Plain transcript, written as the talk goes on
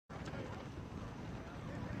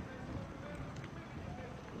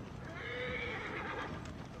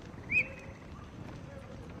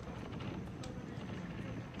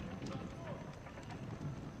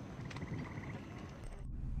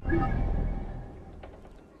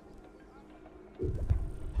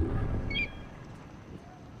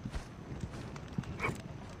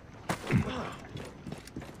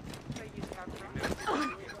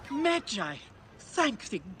Magi! Thank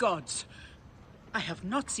the gods! I have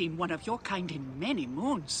not seen one of your kind in many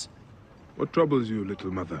moons. What troubles you,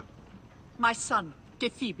 little mother? My son,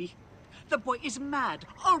 Tephibi. The boy is mad,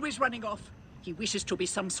 always running off. He wishes to be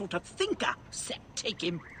some sort of thinker. Set, take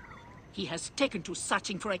him. He has taken to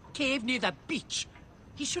searching for a cave near the beach.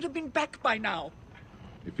 He should have been back by now.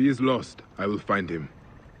 If he is lost, I will find him.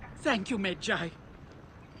 Thank you, Magi.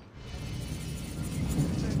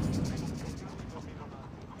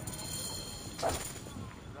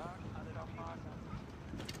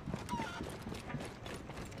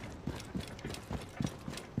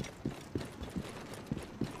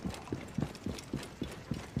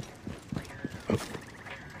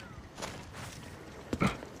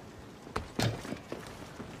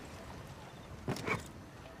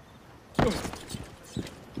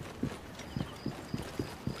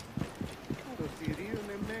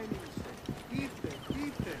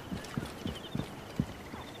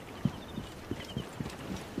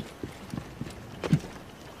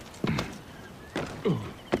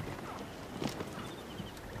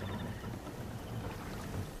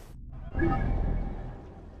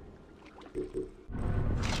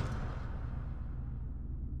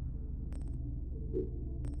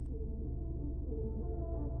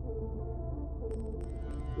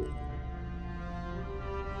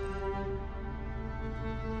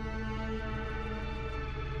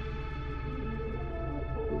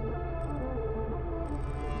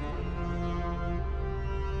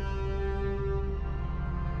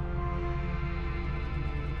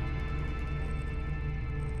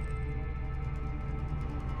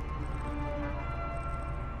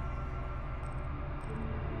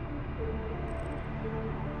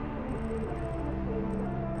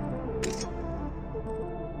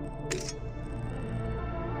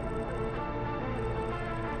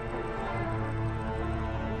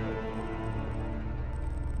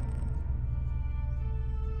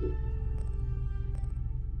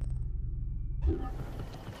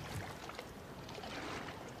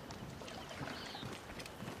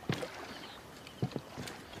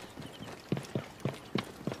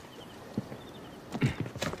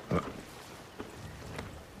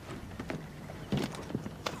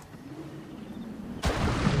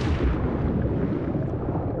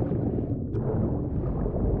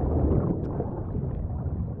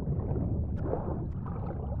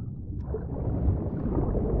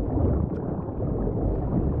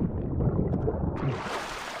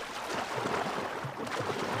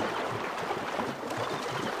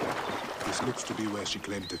 This looks to be where she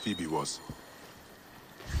claimed Tephibi was.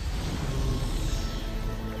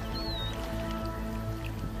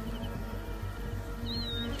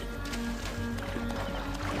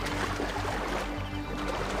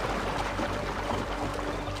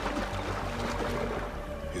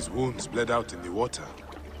 His wounds bled out in the water.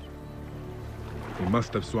 He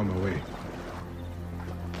must have swum away.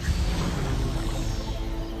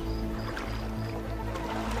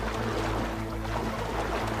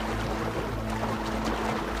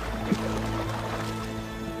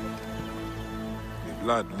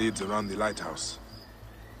 Blood leads around the lighthouse.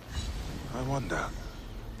 I wonder.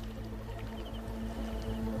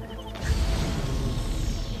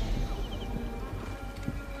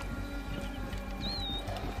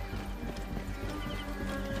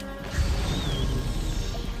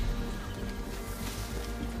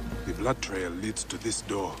 The blood trail leads to this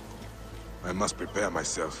door. I must prepare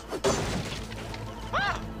myself.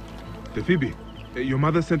 Tephibi, your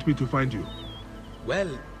mother sent me to find you. Well,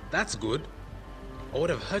 that's good. I would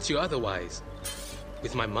have hurt you otherwise.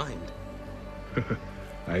 With my mind.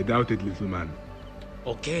 I doubt it, little man.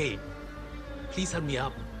 Okay. Please help me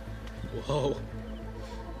up. Whoa.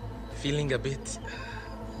 Feeling a bit...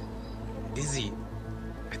 dizzy.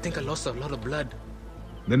 I think I lost a lot of blood.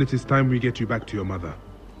 Then it is time we get you back to your mother.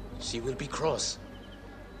 She will be cross.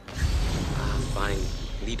 Fine.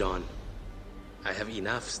 Lead on. I have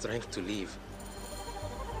enough strength to leave.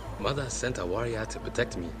 Mother sent a warrior to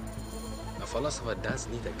protect me. A philosopher does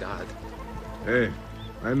need a guard. Hey,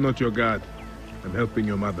 I'm not your guard. I'm helping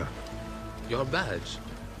your mother. Your badge?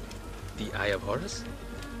 The Eye of Horus?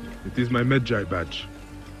 It is my Medjay badge.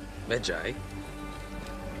 Medjay?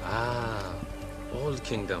 Ah, Old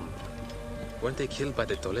Kingdom. Weren't they killed by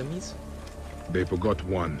the Ptolemies? They forgot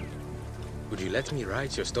one. Would you let me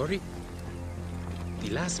write your story? The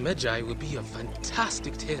Last Medjay will be a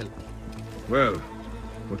fantastic tale. Well,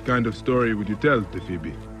 what kind of story would you tell,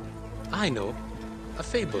 Tephibi? I know. A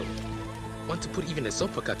fable. Want to put even a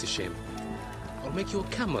Zopaka to shame. I'll make you a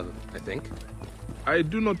camel, I think. I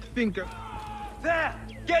do not think... There!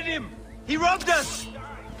 Get him! He robbed us!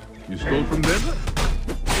 You stole from them?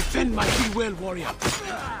 Defend my free will, warrior.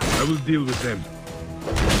 I will deal with them.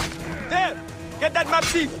 There! Get that map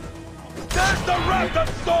thief! There's the rat that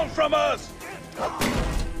stole from us!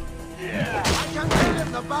 I can tell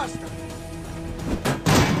him, the bastard!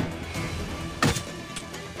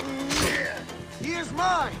 He is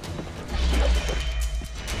mine!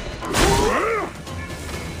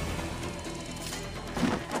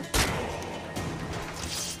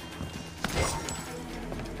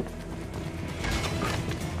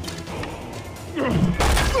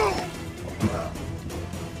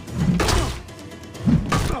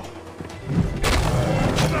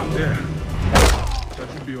 There. That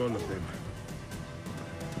should be all of them.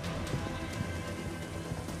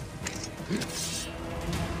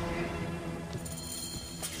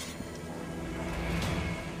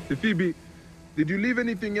 Phoebe, did you leave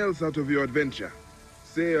anything else out of your adventure?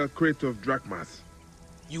 Say a crate of drachmas.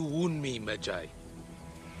 You wound me, Magi.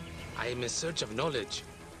 I am in search of knowledge.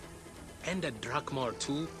 And a drachma or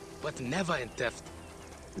two, but never in theft.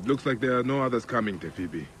 It looks like there are no others coming,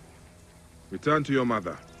 Phoebe. Return to your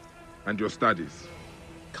mother and your studies.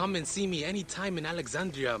 Come and see me any time in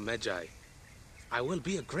Alexandria, Magi. I will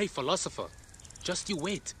be a great philosopher. Just you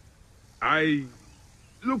wait. I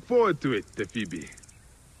look forward to it, Phoebe.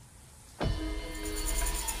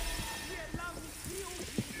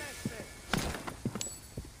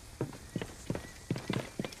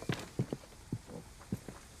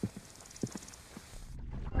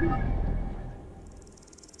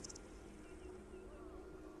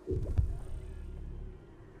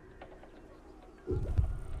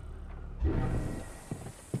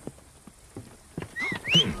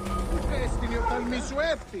 Έστειλε όταν μη σου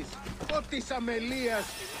έρθεις. Ό,τι της αμελίας.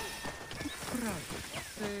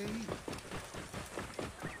 Θεή.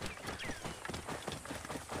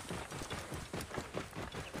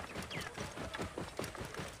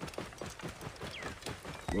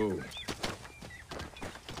 Whoa.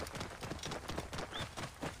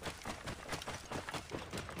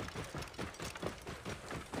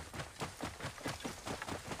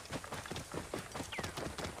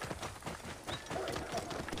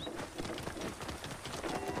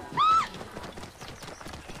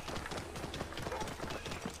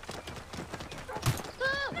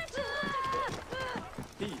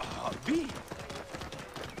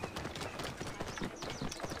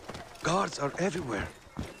 Guards are everywhere.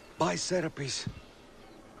 Buy Serapis.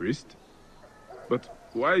 Priest? But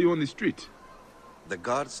why are you on the street? The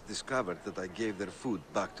guards discovered that I gave their food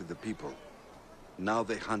back to the people. Now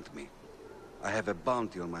they hunt me. I have a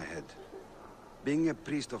bounty on my head. Being a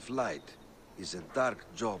priest of light is a dark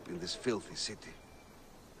job in this filthy city.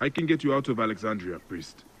 I can get you out of Alexandria,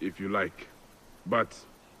 priest, if you like. But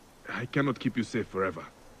I cannot keep you safe forever.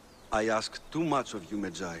 I ask too much of you,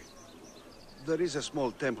 Magi. There is a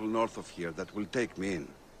small temple north of here that will take me in.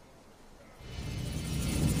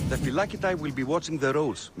 The Phylakitai will be watching the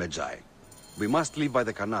roads, Magi. We must leave by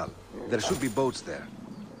the canal. There should be boats there.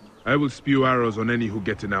 I will spew arrows on any who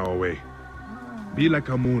get in our way. Be like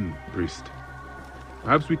a moon, priest.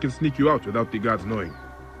 Perhaps we can sneak you out without the guards knowing.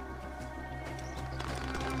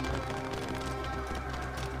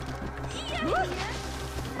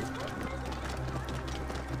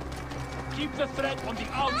 Keep the threat on the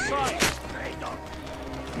outside.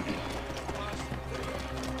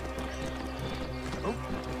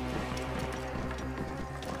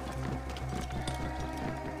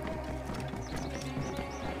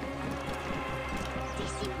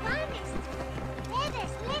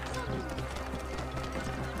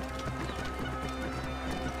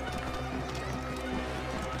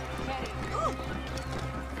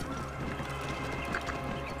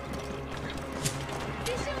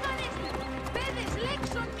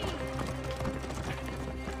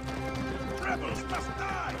 Rebels must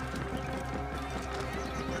die!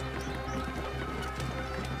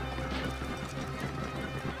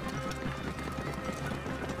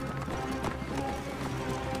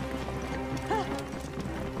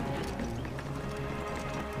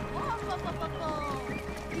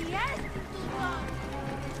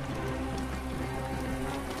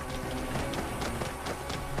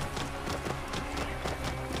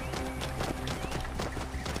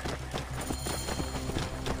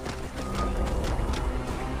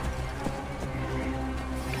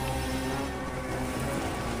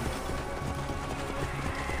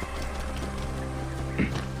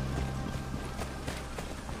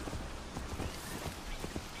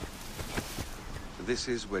 This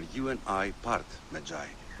is where you and I part, Magi.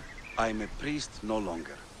 I am a priest no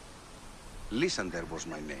longer. Lysander was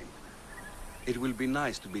my name. It will be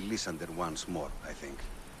nice to be Lysander once more, I think.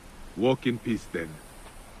 Walk in peace then,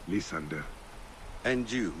 Lysander.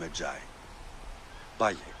 And you, Medjay.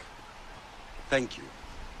 Bayek. Thank you.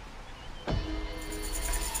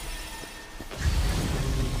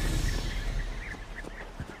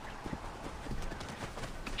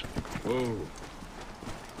 Oh.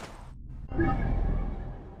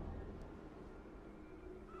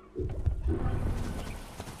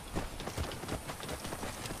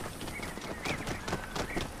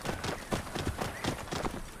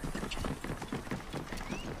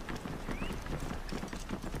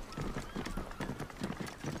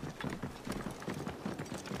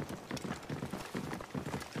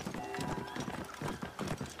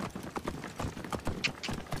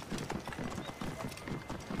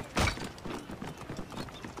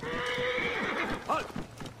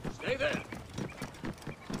 Stay there.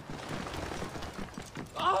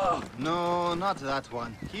 No, not that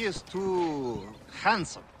one. He is too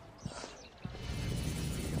handsome.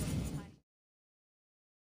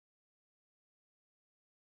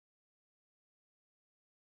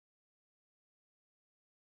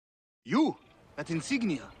 You, that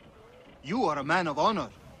insignia. You are a man of honor.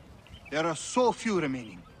 There are so few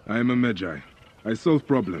remaining. I am a Medjay. I solve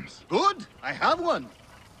problems. Good, I have one.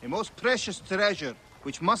 A most precious treasure,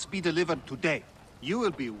 which must be delivered today. You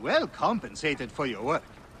will be well compensated for your work.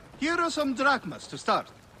 Here are some drachmas to start.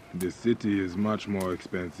 This city is much more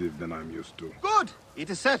expensive than I'm used to. Good, it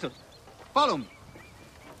is settled. Follow me.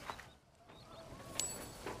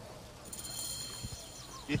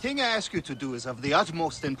 The thing I ask you to do is of the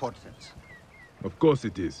utmost importance. Of course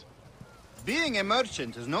it is. Being a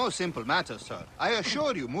merchant is no simple matter, sir. I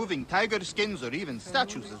assure you, moving tiger skins or even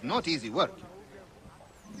statues is not easy work.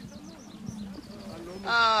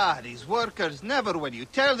 Ah, these workers never when you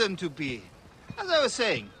tell them to be. As I was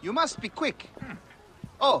saying, you must be quick.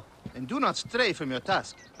 Oh, and do not stray from your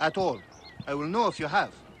task, at all. I will know if you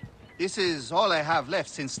have. This is all I have left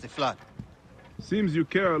since the flood. Seems you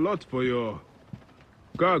care a lot for your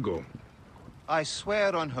cargo. I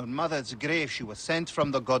swear on her mother's grave she was sent from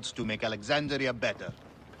the gods to make Alexandria better.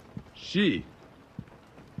 She?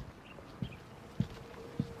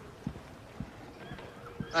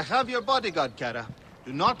 I have your bodyguard, Kara.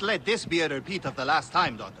 Do not let this be a repeat of the last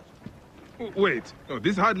time, daughter. Wait, oh,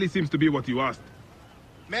 this hardly seems to be what you asked.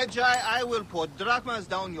 Medjay, I will pour drachmas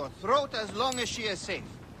down your throat as long as she is safe.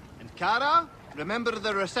 And Kara, remember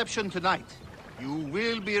the reception tonight. You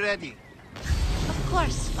will be ready. Of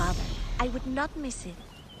course, Father. I would not miss it.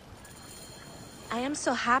 I am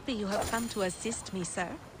so happy you have come to assist me, sir.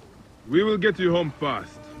 We will get you home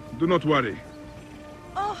fast. Do not worry.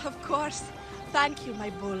 Oh, of course. Thank you, my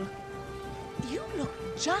bull. You look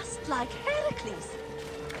just like Heracles.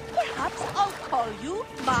 Perhaps I'll call you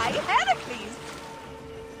my Heracles.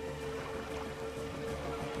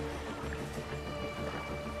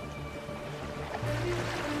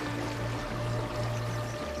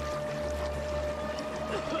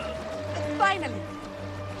 Finally.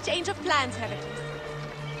 Change of plans, Heracles.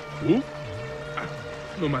 Who? Ah,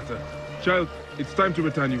 no matter. Child, it's time to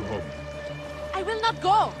return you home. I will not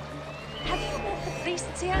go. Have you met the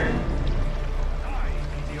priests here?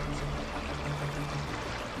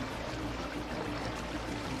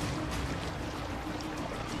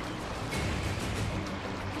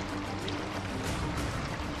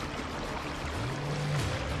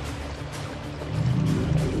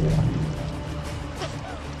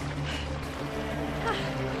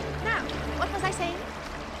 Now, what was I saying?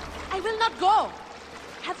 I will not go.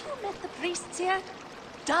 Have you met the priests here?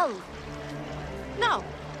 Dull. No,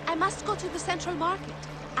 I must go to the central market.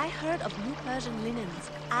 I heard of new Persian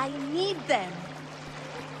linens. I need them.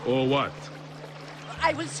 Or what?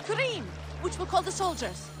 I will scream, which will call the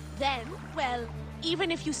soldiers. Then, well,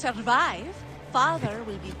 even if you survive, Father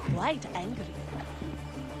will be quite angry.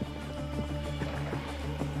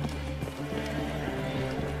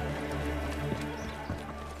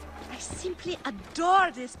 I simply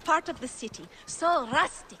adore this part of the city. So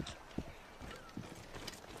rustic.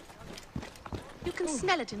 You can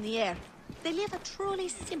smell it in the air. They live a truly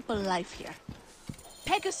simple life here.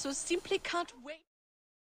 Pegasus simply can't wait.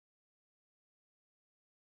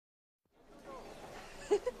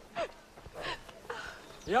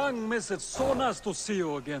 Young miss, it's so nice to see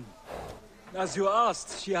you again. As you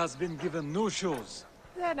asked, she has been given new shoes.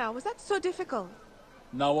 There now, was that so difficult?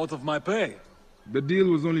 Now out of my pay. The deal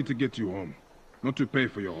was only to get you home, not to pay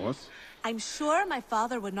for your horse. I'm sure my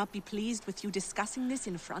father would not be pleased with you discussing this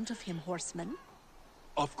in front of him, horseman.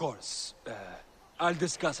 Of course. I'll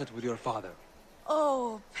discuss it with your father.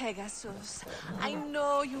 Oh, Pegasus, I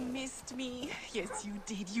know you missed me. Yes, you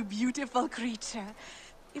did, you beautiful creature.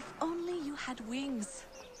 If only you had wings.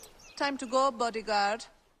 Time to go, bodyguard.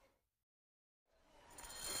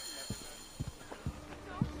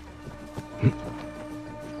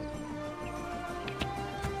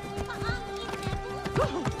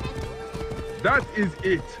 That is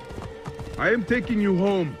it. I am taking you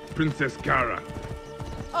home, Princess Kara.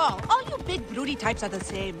 Oh, all you big broody types are the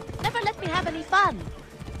same. Never let me have any fun.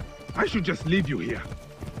 I should just leave you here.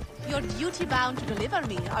 You're duty-bound to deliver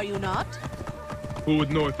me, are you not? Who would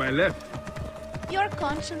know if I left? Your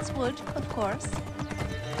conscience would, of course.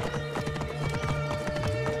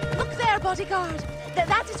 Look there, bodyguard.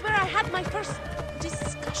 That is where I had my first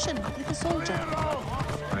discussion with a soldier.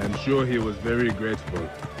 I am sure he was very grateful.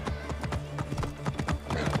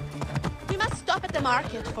 We must stop at the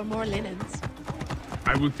market for more linens.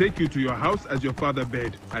 I will take you to your house as your father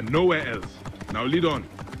bade, and nowhere else. Now lead on.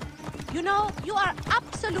 You know, you are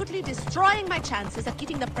absolutely destroying my chances of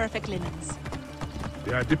getting the perfect linens.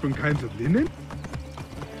 There are different kinds of linen?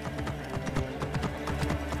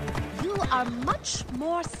 You are much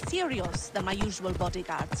more serious than my usual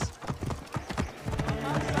bodyguards.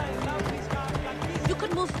 You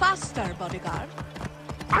could move faster, bodyguard.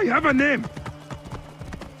 I have a name!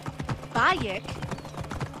 Bayek?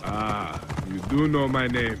 Ah, you do know my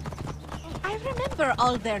name. I remember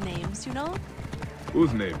all their names, you know?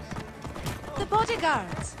 Whose names? The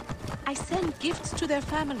bodyguards. I send gifts to their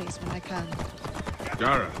families when I can.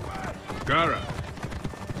 Gara. Gara.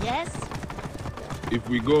 Yes? If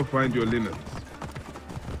we go find your linens,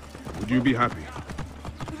 would you be happy?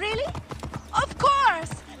 Really? Of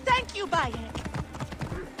course! Thank you, Bayek.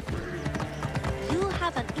 You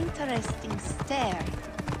have an interesting stare.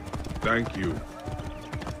 Thank you.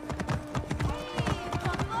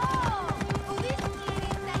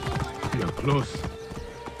 We are close.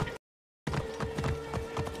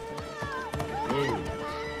 Oh.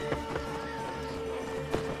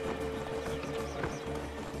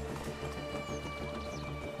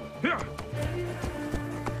 Here.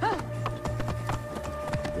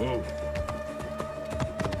 Whoa.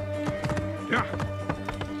 Yeah.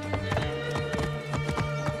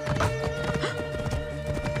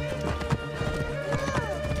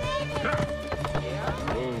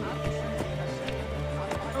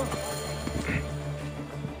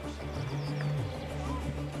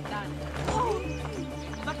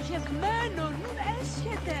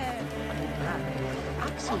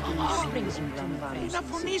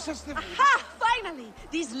 Aha! Finally!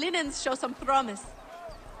 These linens show some promise.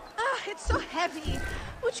 Ah, it's so heavy.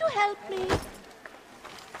 Would you help me?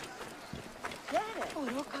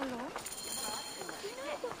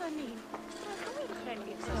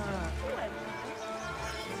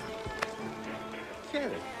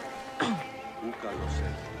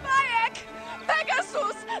 Bayek!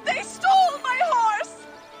 Pegasus! They stole my horse!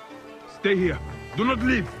 Stay here. Do not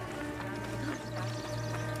leave.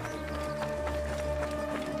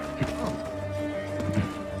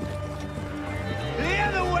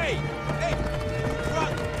 Clear the way! Hey!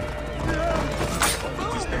 Run!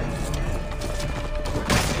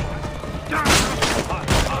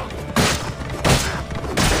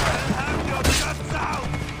 Have your guts out!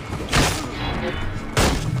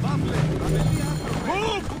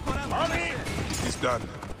 Move! Mommy! It's done.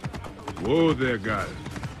 Whoa there, guy.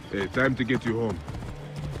 Hey, time to get you home.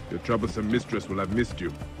 Your troublesome mistress will have missed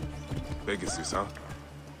you. Pegasus, huh?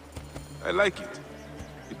 I like it.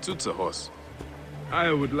 It suits a horse.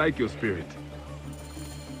 I would like your spirit.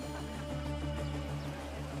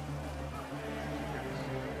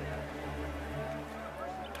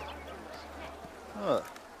 Ah,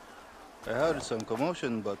 I heard some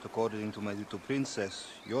commotion, but according to my little princess,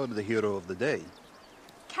 you're the hero of the day.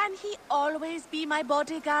 Can he always be my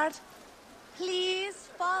bodyguard? Please,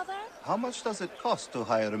 father? How much does it cost to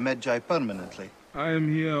hire a Medjay permanently? I am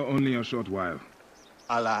here only a short while.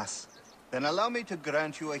 Alas. Then allow me to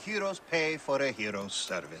grant you a hero's pay for a hero's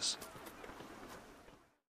service.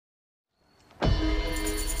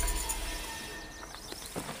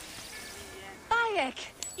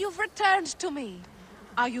 Bayek, you've returned to me.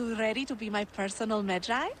 Are you ready to be my personal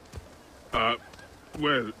Medjay?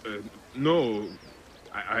 No.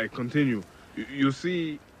 I continue. You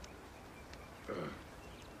see...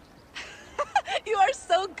 You are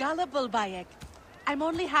so gullible, Bayek. I'm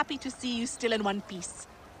only happy to see you still in one piece.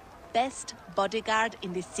 Best bodyguard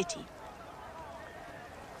in this city.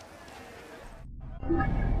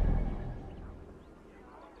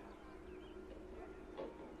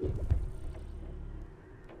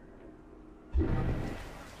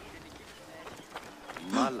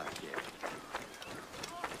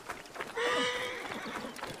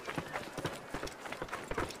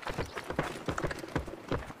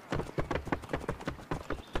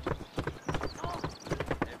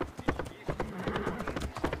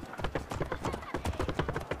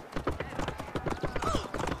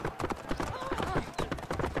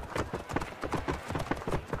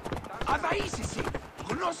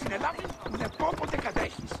 συνελάβει, ούτε πόποτε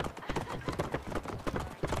κατέχεις.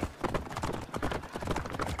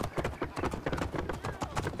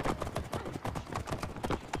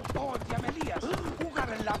 Ο Διαμελίας, που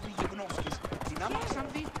γαρελάβει γεγνώσκης, την άμαξαν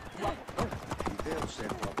δει, του από... Ιδέως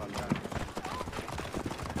έχω απαντά.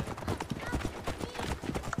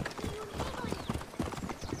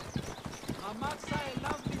 Αμάξα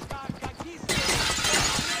ελάβεις τα κακίσια.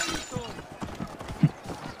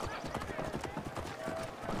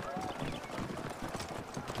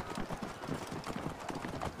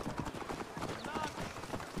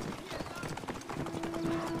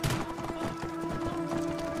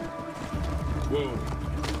 Whoa.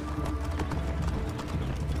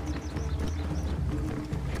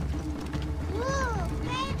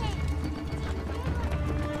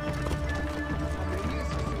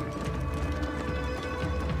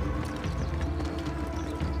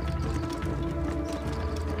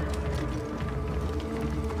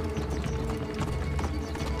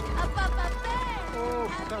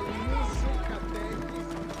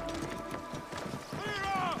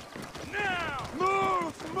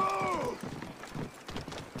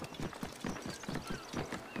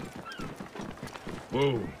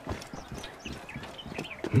 Whoa.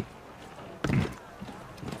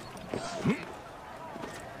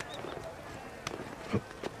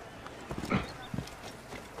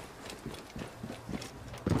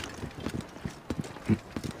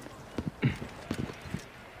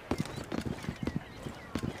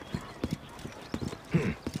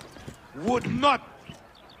 Would not.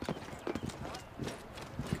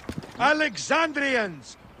 Alexandrians,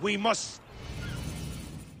 we must...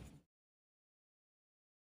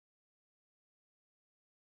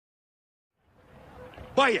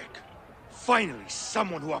 Bayek! Finally,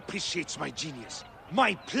 someone who appreciates my genius.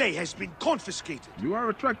 My play has been confiscated. You are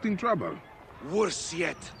attracting trouble. Worse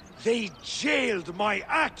yet, they jailed my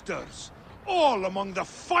actors. All among the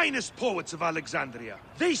finest poets of Alexandria.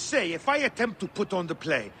 They say if I attempt to put on the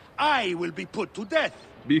play, I will be put to death.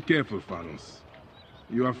 Be careful, Phanos.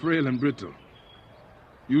 You are frail and brittle.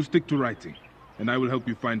 You stick to writing, and I will help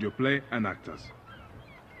you find your play and actors.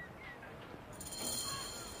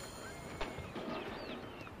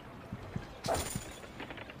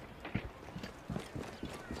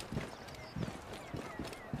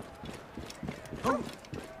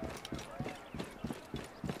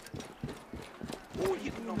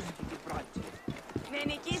 Με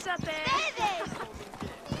νικήσατε! Έδες!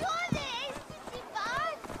 Ιώδε, εσύ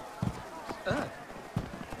πας!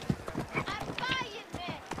 Απάγεται!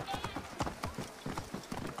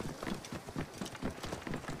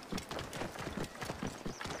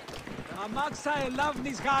 Αμάξα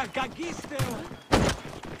ελάβνης κακίστεο.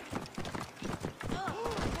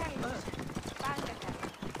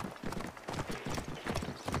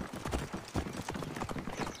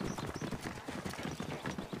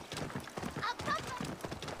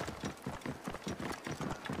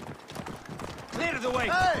 Clear the way!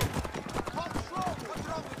 Hey! What's wrong? What's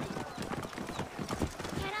wrong with you?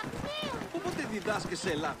 Πότε διδάσκεσαι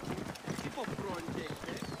Ελλάδα. Είπα πρώην και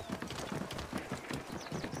ήρθες.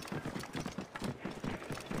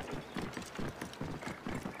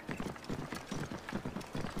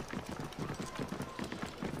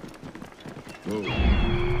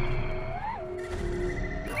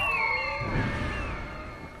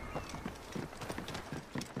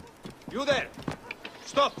 You there!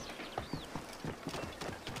 Stop!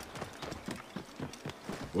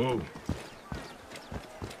 Whoa.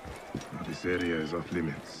 This area is off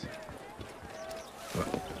limits.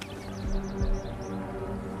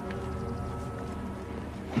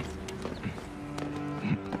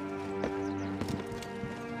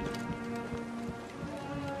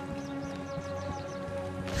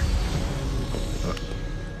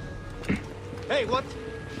 Hey, what?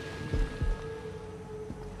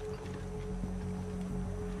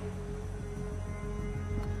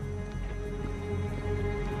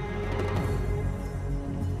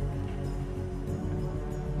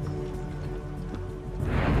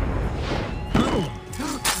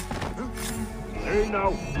 Hey,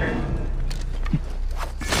 now. Hey!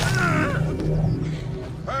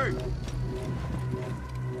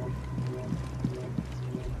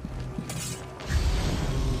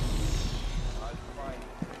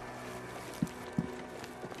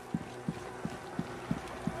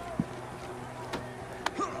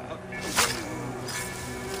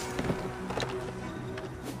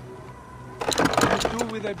 Do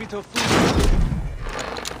with a bit of food.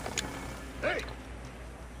 Hey!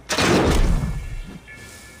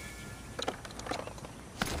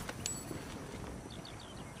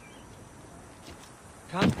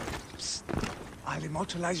 Come. Psst. Ali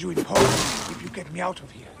immortalize you in poetry if you get me out of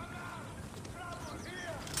here.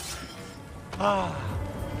 Ah,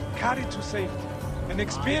 carried to safety. An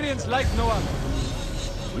experience like no other.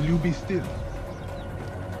 Will you be still?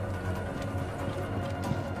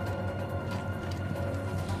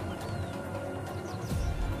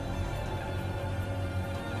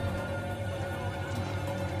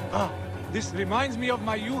 Ah, this reminds me of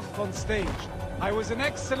my youth on stage. I was an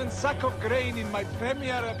excellent sack of grain in my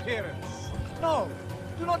premiere appearance. No,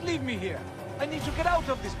 do not leave me here. I need to get out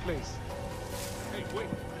of this place. Hey, wait.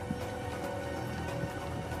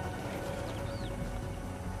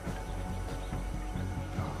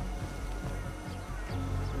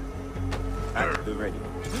 At the ready.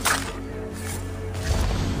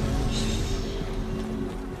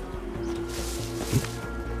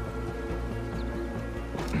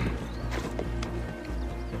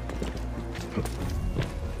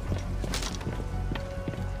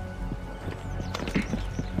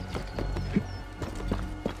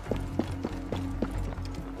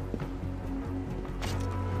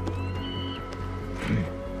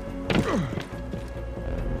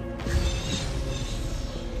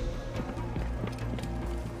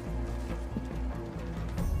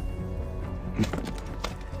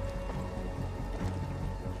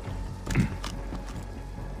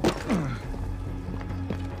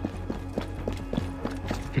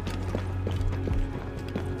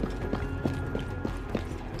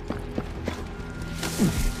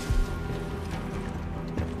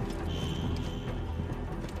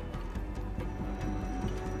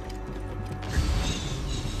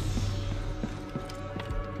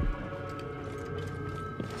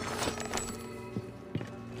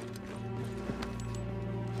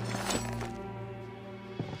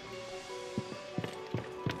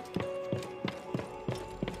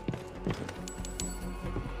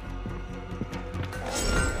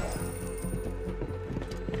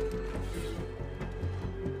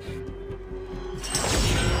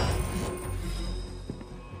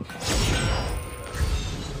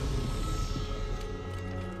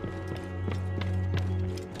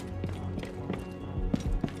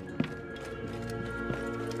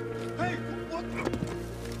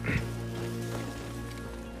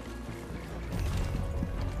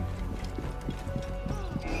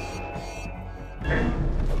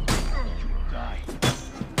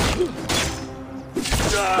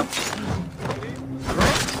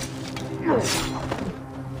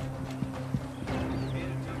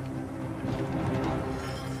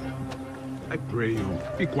 I pray you,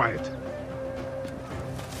 be quiet.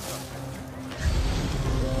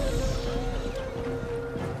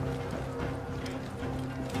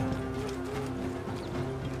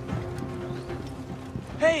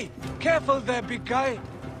 Hey, careful there, big guy.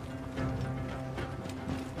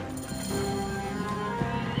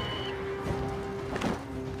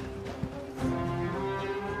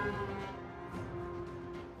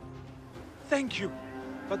 Thank you.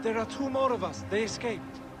 But there are two more of us. They escaped.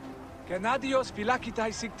 Gennadios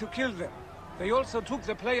Philakitai seek to kill them. They also took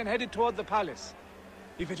the play and headed toward the palace.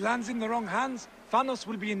 If it lands in the wrong hands, Thanos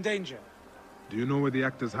will be in danger. Do you know where the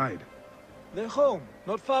actors hide? They're home,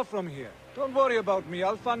 not far from here. Don't worry about me.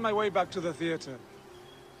 I'll find my way back to the theater.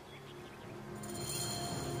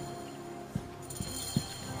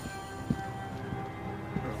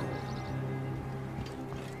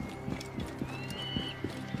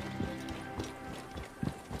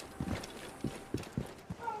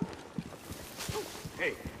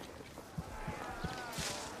 Hey.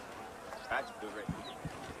 At the ready.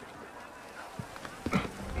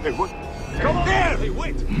 Hey, what? Come there! Hey,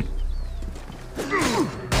 wait!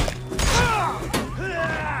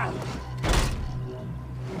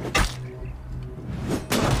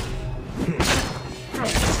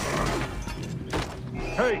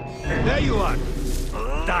 Hey, there you are!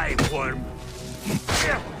 Die, worm!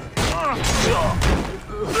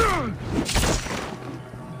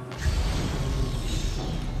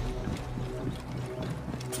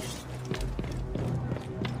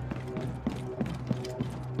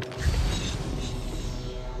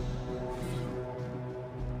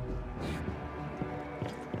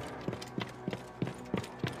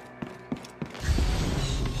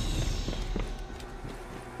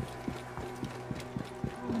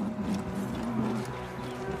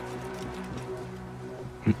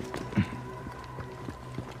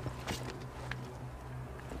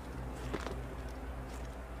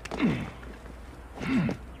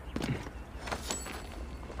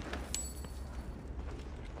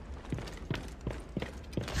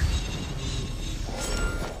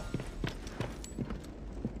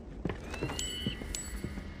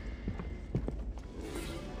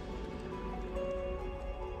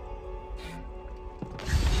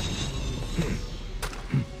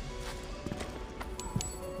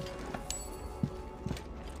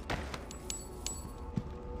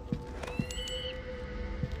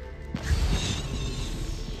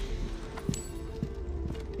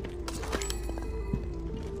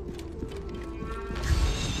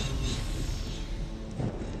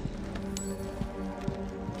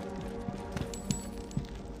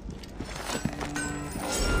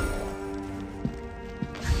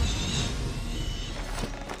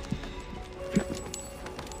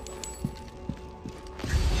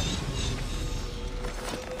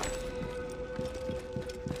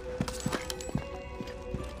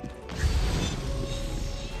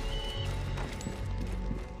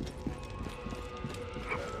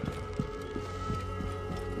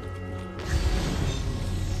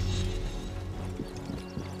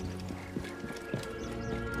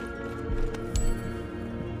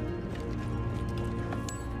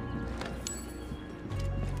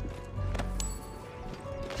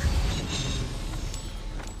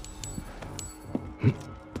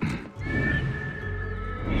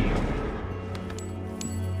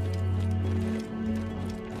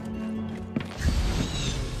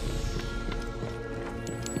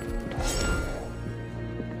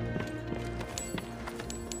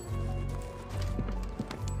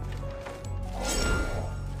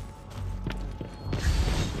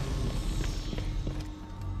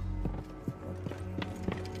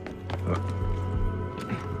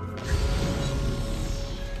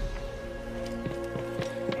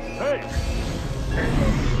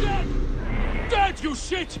 You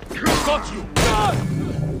shit! Got you!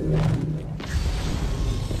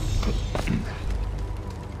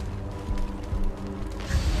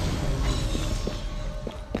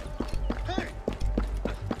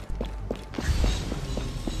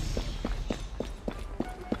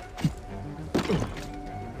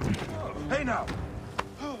 Hey now!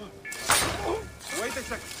 Wait a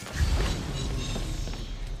second.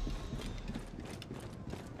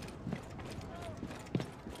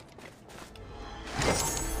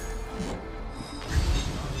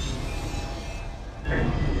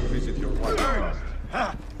 Visit your wife.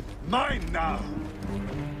 Ha! Mine now!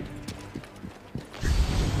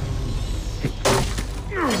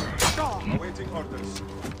 Awaiting orders.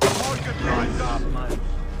 Morgan lines up, man.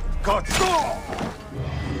 Got it!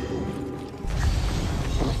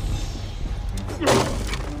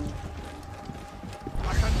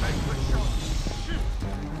 I can make the shot. Shoot!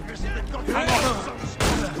 Yes, they've got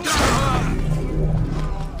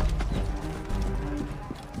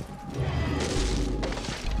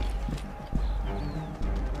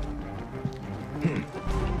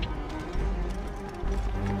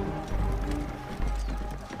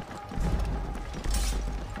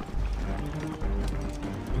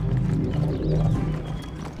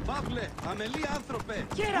Αμελή άνθρωπε!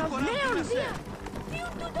 Κεραυνέων δια! Ποιον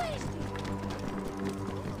τούτο έστι!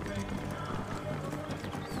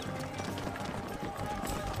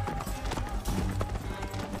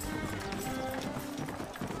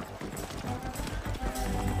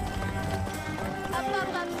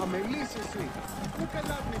 Αμελής εσύ! Πού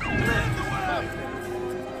καλάβνεις!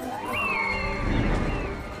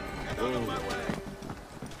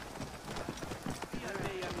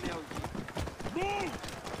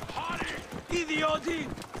 Idioti!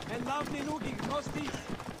 Ελάβνη νούκι γνώστη!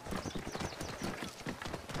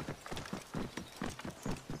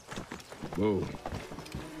 Whoa.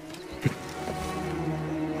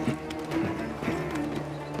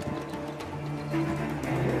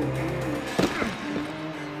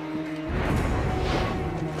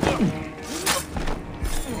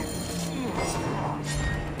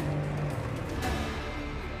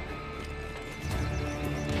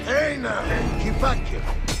 Hey now! Keep back here!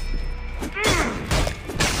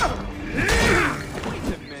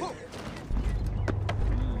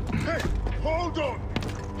 Hey! Hold on!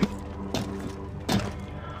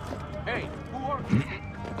 Hey, who are you?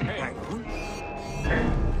 Hey!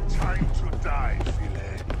 Time to die,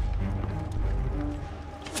 Philae.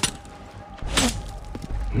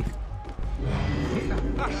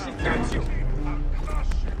 She got you!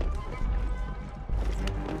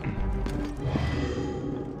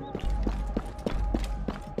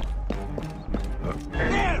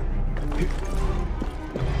 There!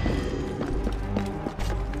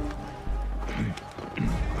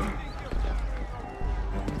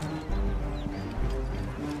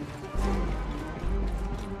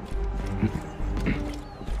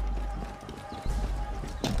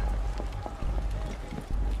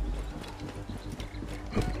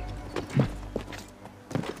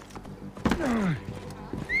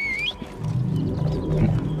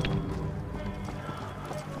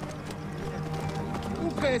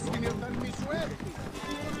 Έσχυνε όταν μη σου έρθει!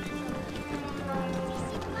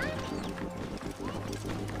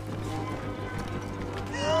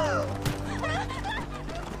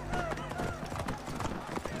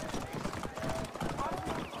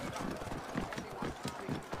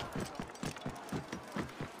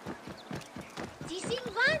 Τι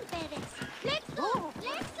συμβάν, παιδες! Λέξω!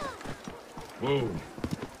 Λέξω! Whoa.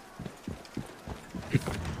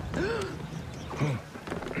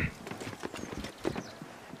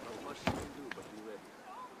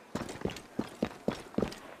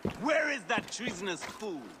 Where is that treasonous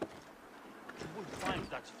fool? You will find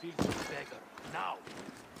that filthy beggar now.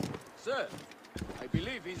 Sir, I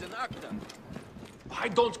believe he's an actor. I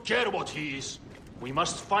don't care what he is. We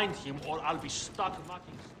must find him or I'll be stuck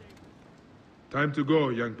knocking steaks. Time to go,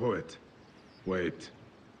 young poet. Wait.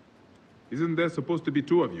 Isn't there supposed to be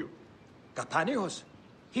two of you? Katanios?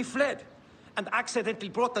 He fled and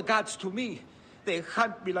accidentally brought the gods to me. They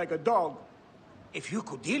hunt me like a dog. If you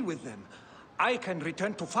could deal with them, I can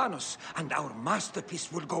return to Phanos, and our masterpiece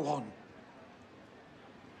will go on.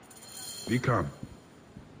 Be calm.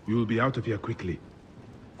 We will be out of here quickly.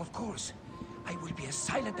 Of course. I will be as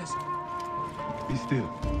silent as... Be still.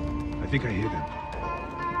 I think I hear them.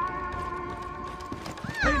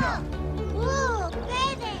 Ooh,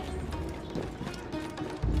 babies!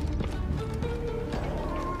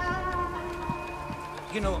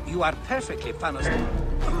 You know, you are perfectly Thanos.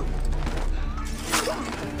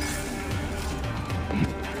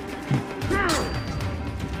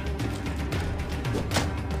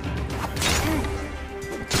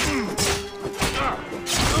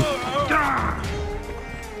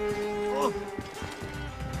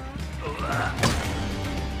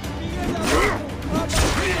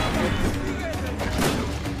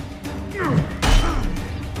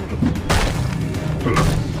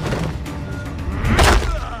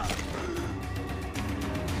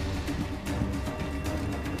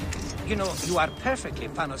 You know, you are perfectly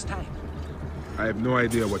Thanos time. I have no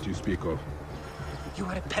idea what you speak of. You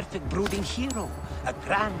are a perfect brooding hero. A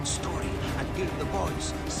grand story until the boys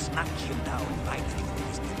smack him down finally for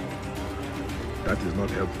his dignity. That is not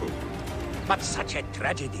helpful. But such a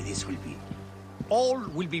tragedy this will be. All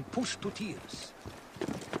will be pushed to tears.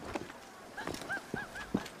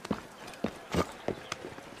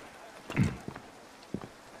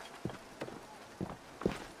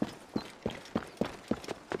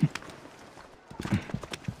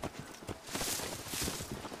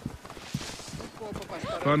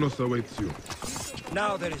 Thanos awaits you.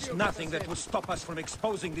 Now there is nothing that will stop us from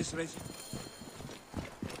exposing this race.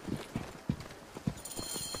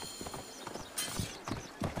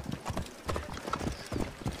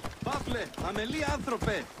 Παύλε, αμελή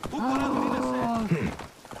άνθρωπε, πού μπορεί να μείνεσαι?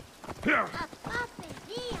 Απά,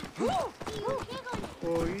 παιδεία!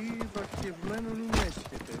 Ο βαχευμένον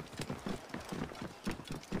έσχεται.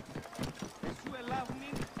 Εσού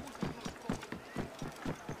ελάβνην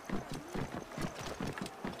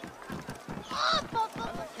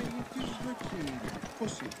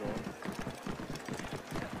πώς εδώ.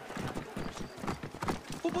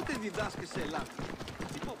 Πότε διδάσκεσαι Ελλάδα.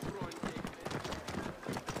 Υπό πρώην και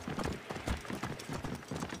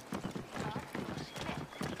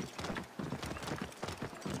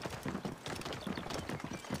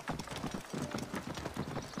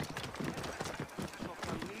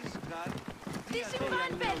Τι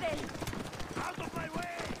συμβάν, παιδες!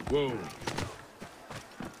 Whoa.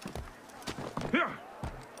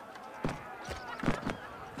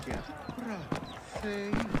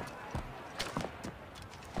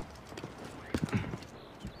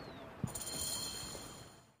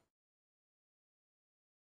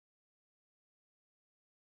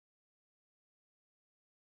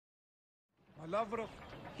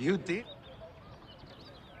 You did?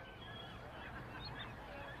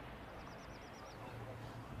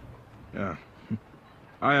 Yeah.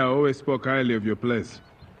 Aya always spoke highly of your place.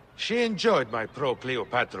 She enjoyed my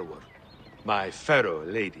pro-Cleopatra work. My pharaoh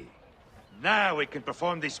lady. Now we can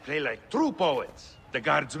perform this play like true poets. The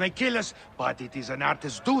guards may kill us, but it is an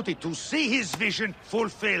artist's duty to see his vision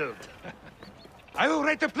fulfilled. I will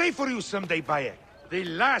write a play for you someday, Bayek. The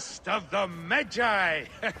last of the Magi.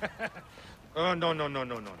 Oh, no.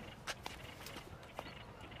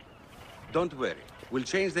 Don't worry. We'll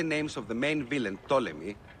change the names of the main villain,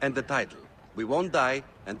 Ptolemy, and the title. We won't die,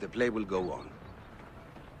 and the play will go on.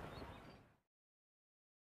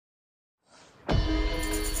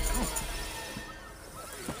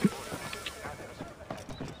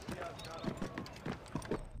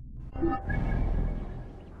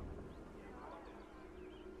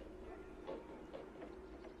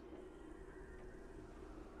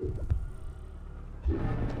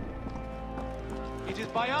 It is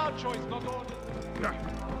by our choice, not ordered.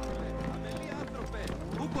 αμελή άνθρωπε,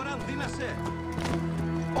 πού κοράν δίνασαι.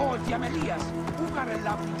 Ο Διαμελίας, πού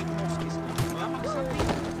καρελάβει γυμνόσκης. Με αμαξατή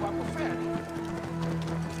που αποφέρει.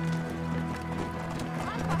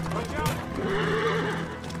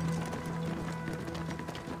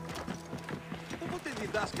 Πότε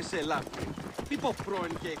διδάσκεσαι Ελλάδα. Υπό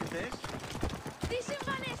πρώην και εχθές. Τι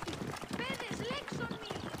συμβανέστη! Παιδες, λέξον μη!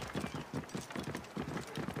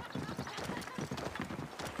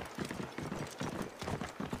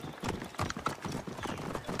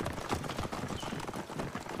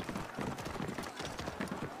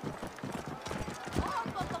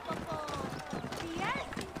 Τι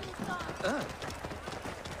έρθει τούτο!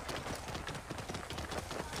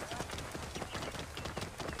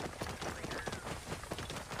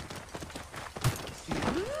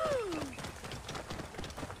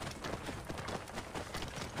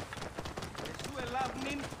 Εσού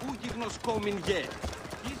ελάβνην ου γιγνωσκόμην γε.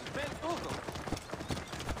 Εις βελ τόδο.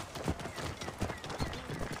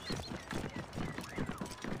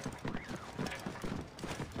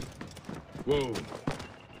 Whoa.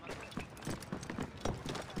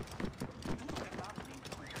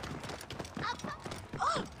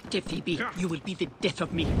 Tephibi, you will be the death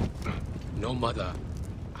of me. No, Mother.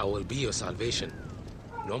 I will be your salvation.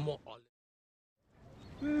 No more...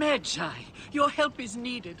 Medjay, your help is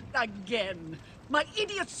needed again. My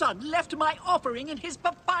idiot son left my offering in his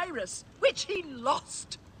papyrus, which he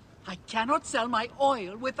lost. I cannot sell my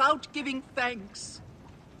oil without giving thanks.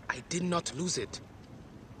 I did not lose it.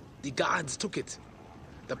 The guards took it.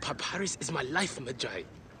 The papyrus is my life, Medjay.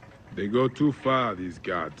 They go too far, these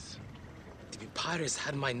guards. The papyrus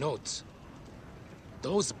had my notes.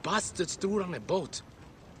 Those bastards threw it on a boat.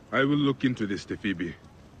 I will look into this, Tephibi.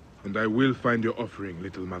 And I will find your offering,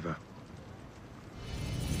 little mother.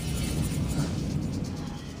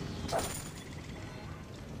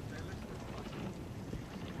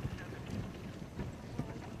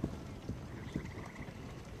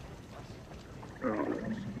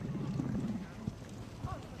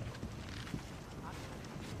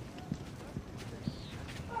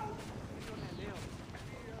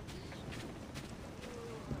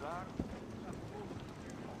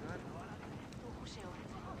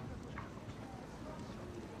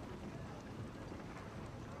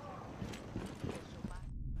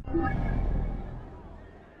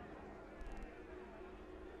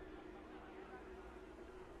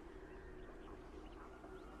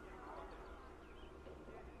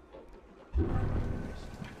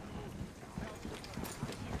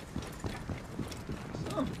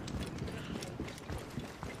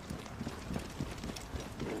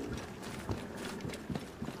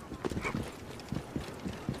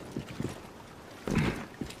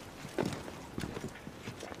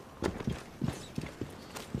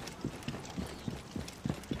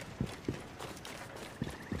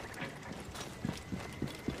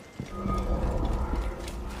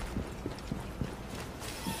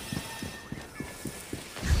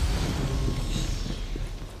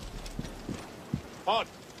 Halt!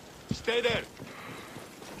 Stay there!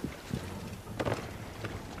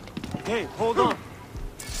 Hey, hold on!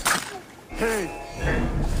 Hey!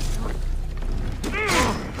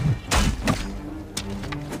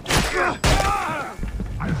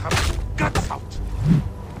 I'll have your guts out!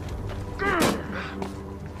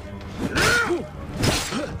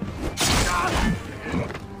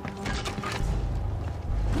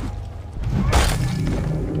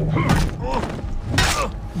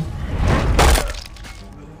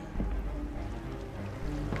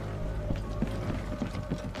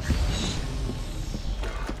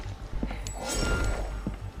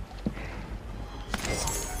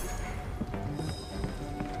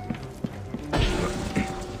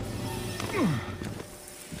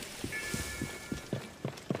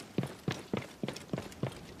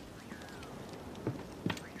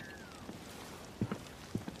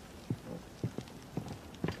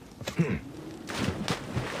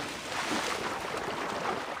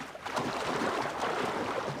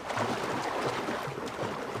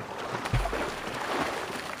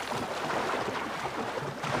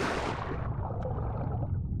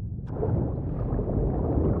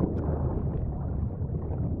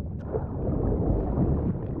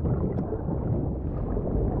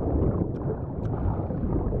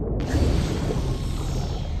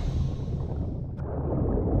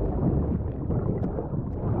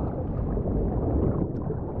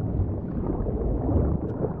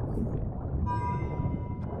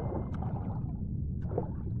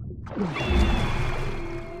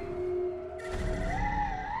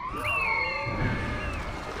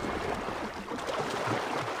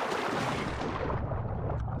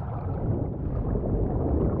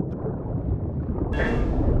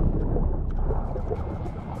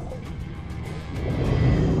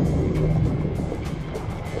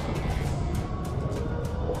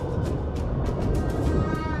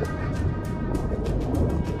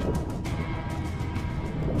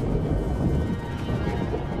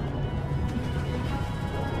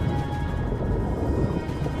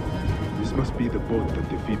 This must be the boat that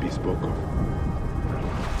Tephibi spoke of.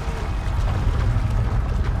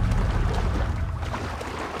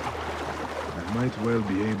 I might well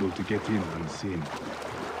be able to get in unseen.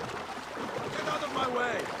 Get out of my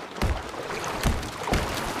way!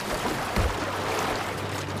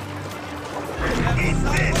 Is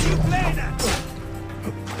this you play that?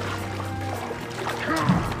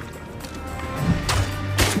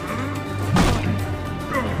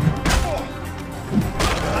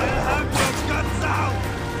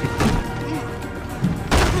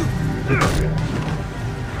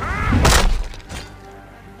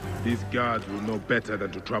 These guards will know better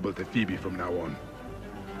than to trouble Tephibi from now on.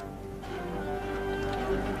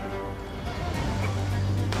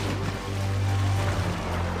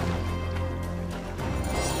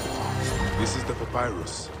 This is the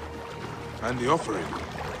papyrus. And the offering.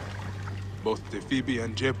 Both Tefibi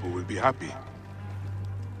and Jepu will be happy.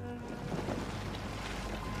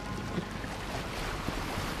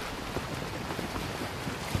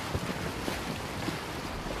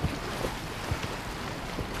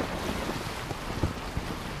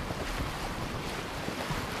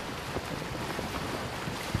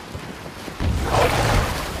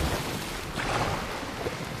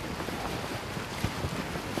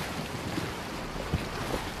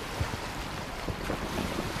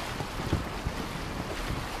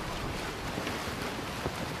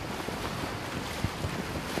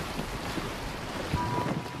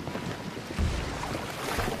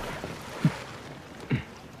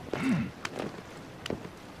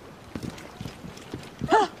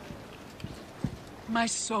 My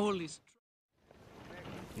soul is...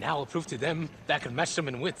 Now I'll prove to them that I can match them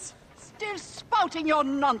in wits. Still spouting your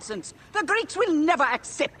nonsense. The Greeks will never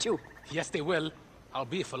accept you. Yes, they will. I'll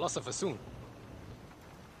be a philosopher soon.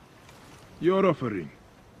 Your offering.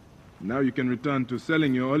 Now you can return to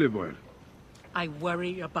selling your olive oil. I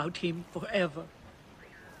worry about him forever.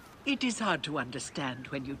 It is hard to understand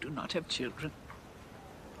when you do not have children.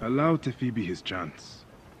 Allow Tefibi his chance.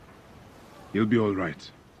 He'll be all right.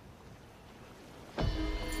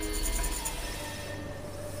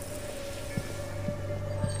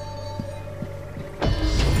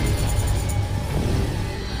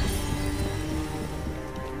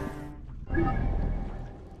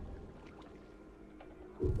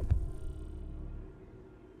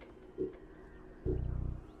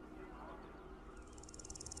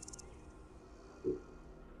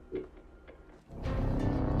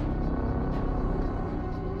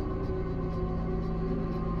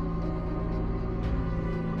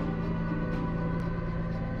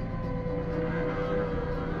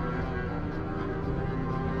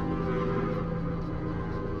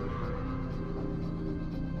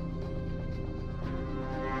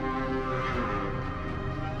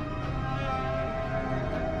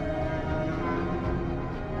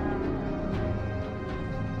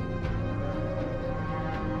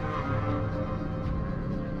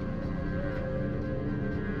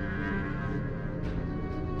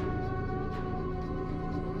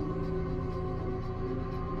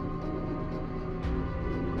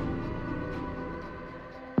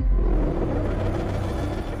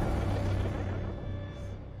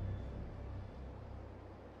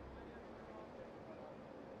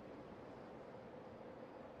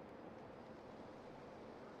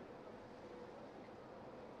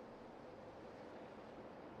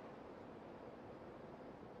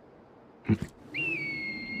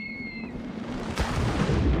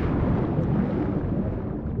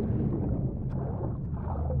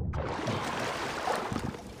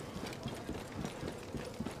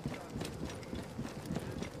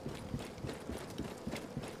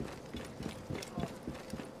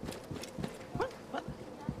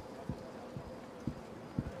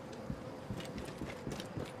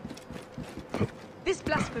 This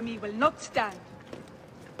blasphemy will not stand.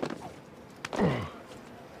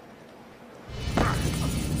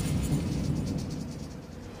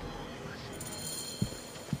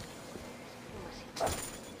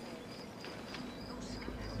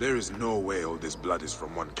 There is no way all this blood is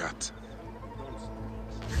from one cat.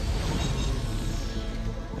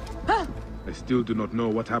 I still do not know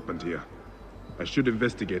what happened here. I should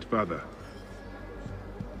investigate further.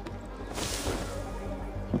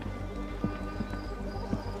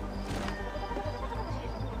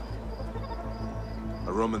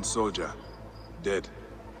 A Roman soldier. Dead.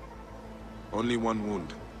 Only one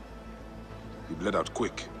wound. He bled out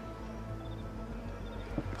quick.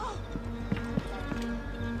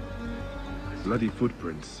 Bloody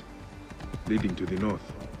footprints, leading to the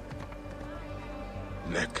north.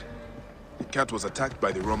 Neck. The cat was attacked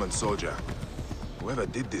by the Roman soldier. Whoever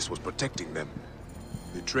did this was protecting them.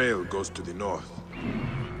 The trail goes to the north.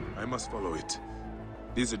 I must follow it.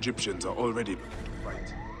 These Egyptians are already ready to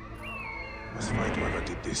fight. I must find whoever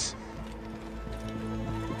did this.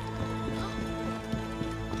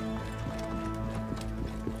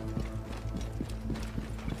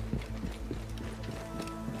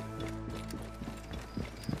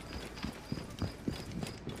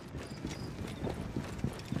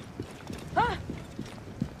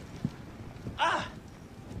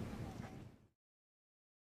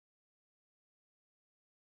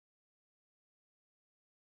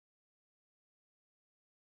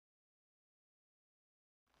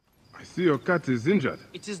 I see your cat is injured.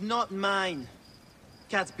 It is not mine.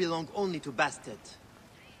 Cats belong only to Bastet.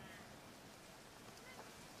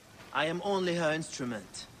 I am only her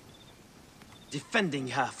instrument, defending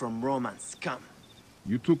her from Roman scum.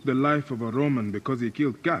 You took the life of a Roman because he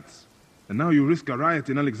killed cats. And now you risk a riot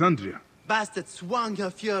in Alexandria. Bastet swung her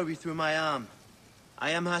fury through my arm.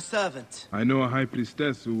 I am her servant. I know a high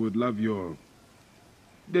priestess who would love your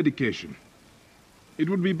dedication. It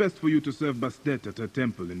would be best for you to serve Bastet at her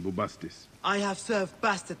temple in Bubastis. I have served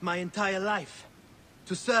Bastet my entire life.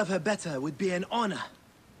 To serve her better would be an honor.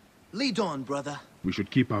 Lead on, brother. We should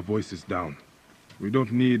keep our voices down. We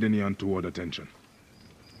don't need any untoward attention.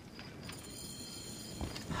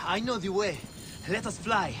 I know the way. Let us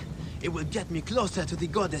fly. It will get me closer to the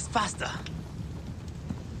goddess faster.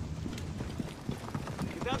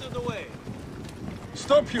 Get out of the way.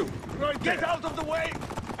 Stop you! Right Get there. out of the way!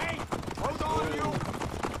 Hey! Hold on, you!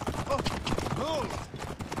 Move!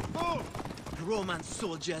 Move! Roman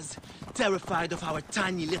soldiers, terrified of our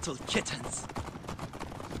tiny little kittens.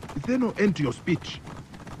 Is there no end to your speech?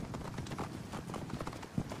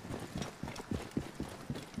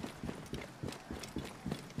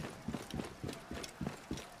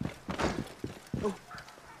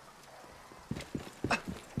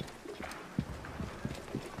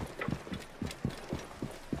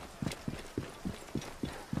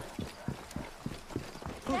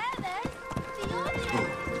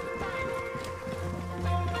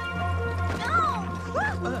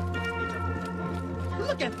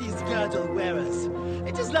 Look at these girdle wearers.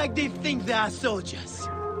 It is like they think they are soldiers.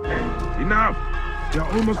 Enough! They're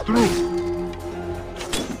almost through.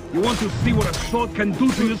 You want to see what a sword can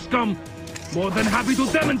do to you, scum? More than happy to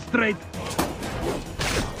demonstrate.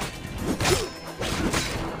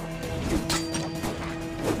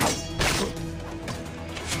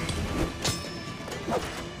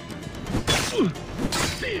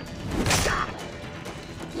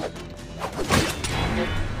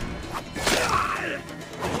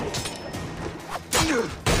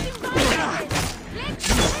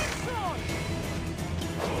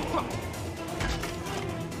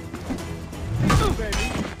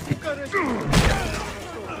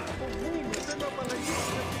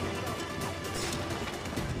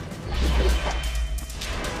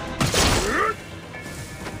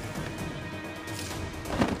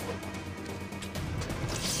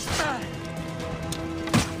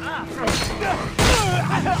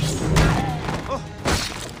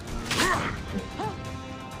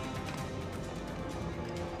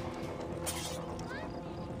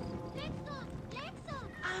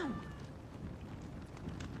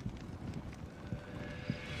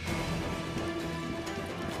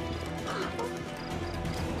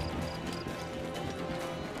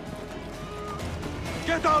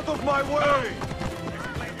 Get out of my way!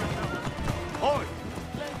 Oi!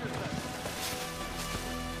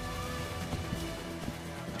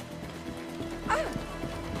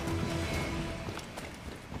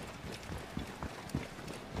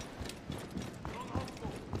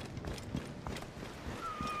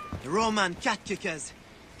 Roman cat kickers.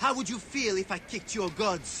 How would you feel if I kicked your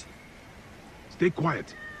gods? Stay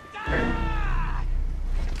quiet.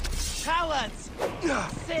 Cowards!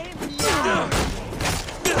 Save me!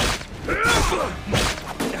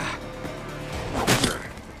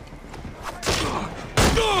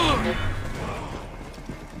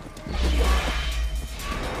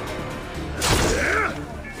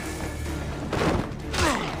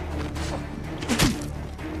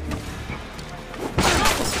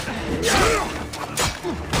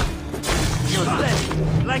 Useless,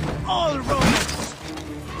 like all Romans!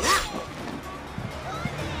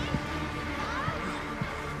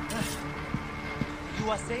 You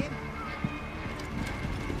are saying?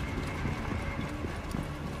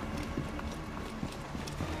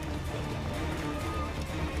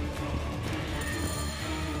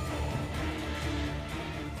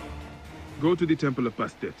 Go to the Temple of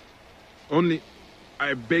Bastet. Only,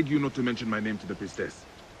 I beg you not to mention my name to the priestess.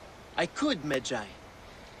 I could, Medjay.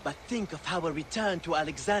 But think of how a return to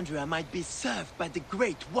Alexandria might be served by the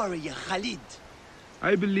great warrior Khalid.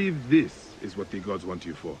 I believe this is what the gods want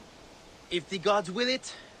you for. If the gods will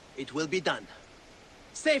it, it will be done.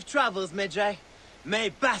 Safe travels, Medjay. May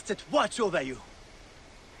Bastet watch over you.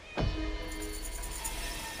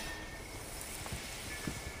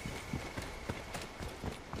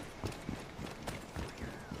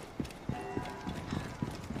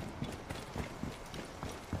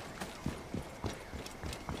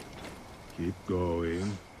 Keep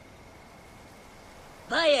going.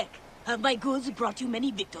 Bayek, have my goods brought you many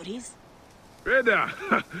victories? Reda,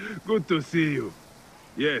 good to see you.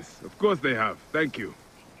 Yes, of course they have. Thank you.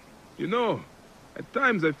 You know, at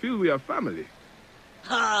times I feel we are family.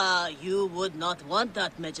 Ah, you would not want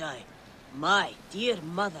that, Medjay. My dear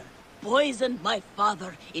mother poisoned my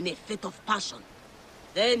father in a fit of passion.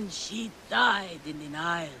 Then she died in the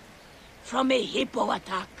Nile. from a hippo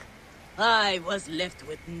attack. I was left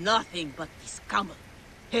with nothing but this camel.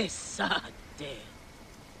 A sad day.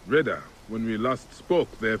 Reda, when we last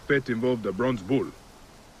spoke, their fete involved a bronze bull.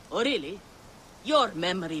 Oh, really? Your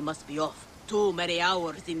memory must be off. Too many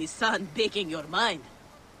hours in the sun baking your mind.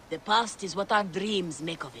 The past is what our dreams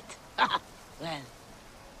make of it.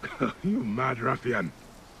 Well. You mad ruffian.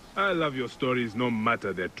 I love your stories no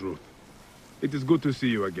matter their truth. It is good to see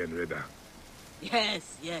you again, Reda.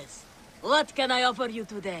 Yes, yes. What can I offer you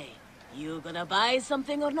today? You gonna buy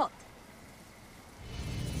something or not?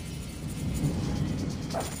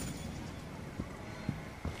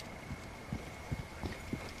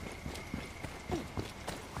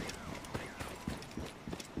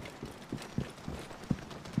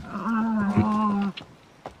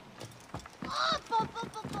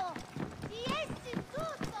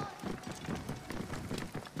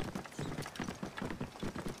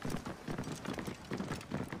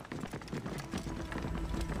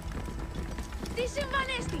 Τι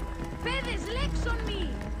συμβανέστη! Παιδες, λέξον μη!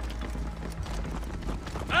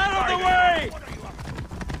 Out of the way!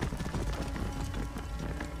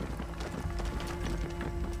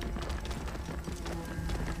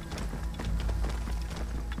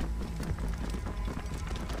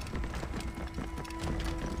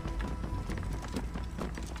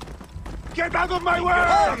 Get out of my way!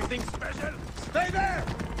 Something special? Stay there!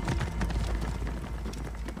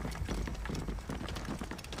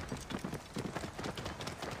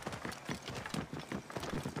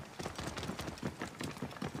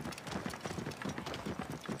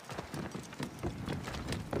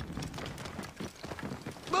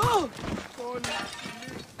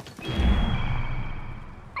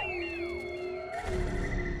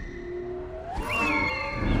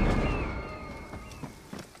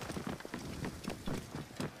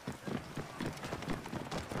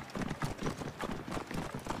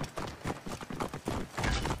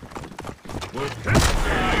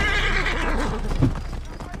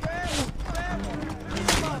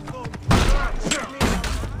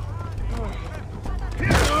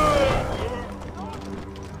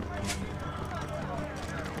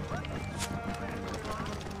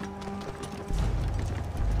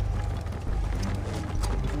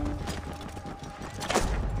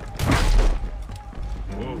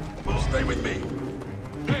 Stay with me.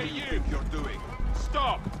 Hey, you! You're doing.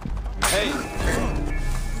 Stop! Hey!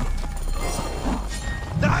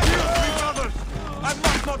 Excuse me, brothers! I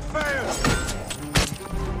must not fail!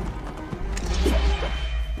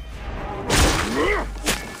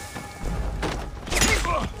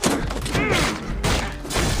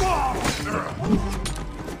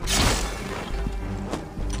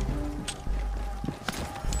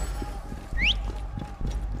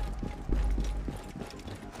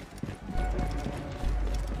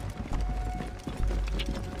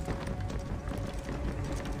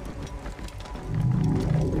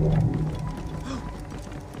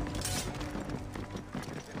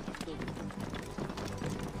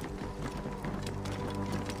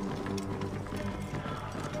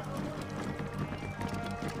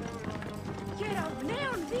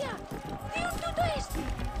 Κεραυναίων δια! Τι τούτο έστι!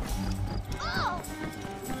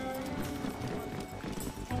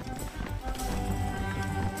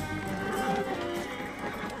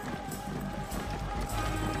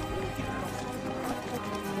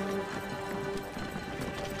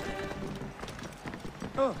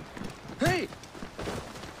 Oh, hey!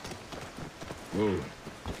 Whoa.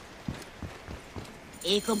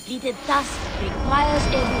 A completed task requires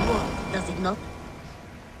a reward, does it not?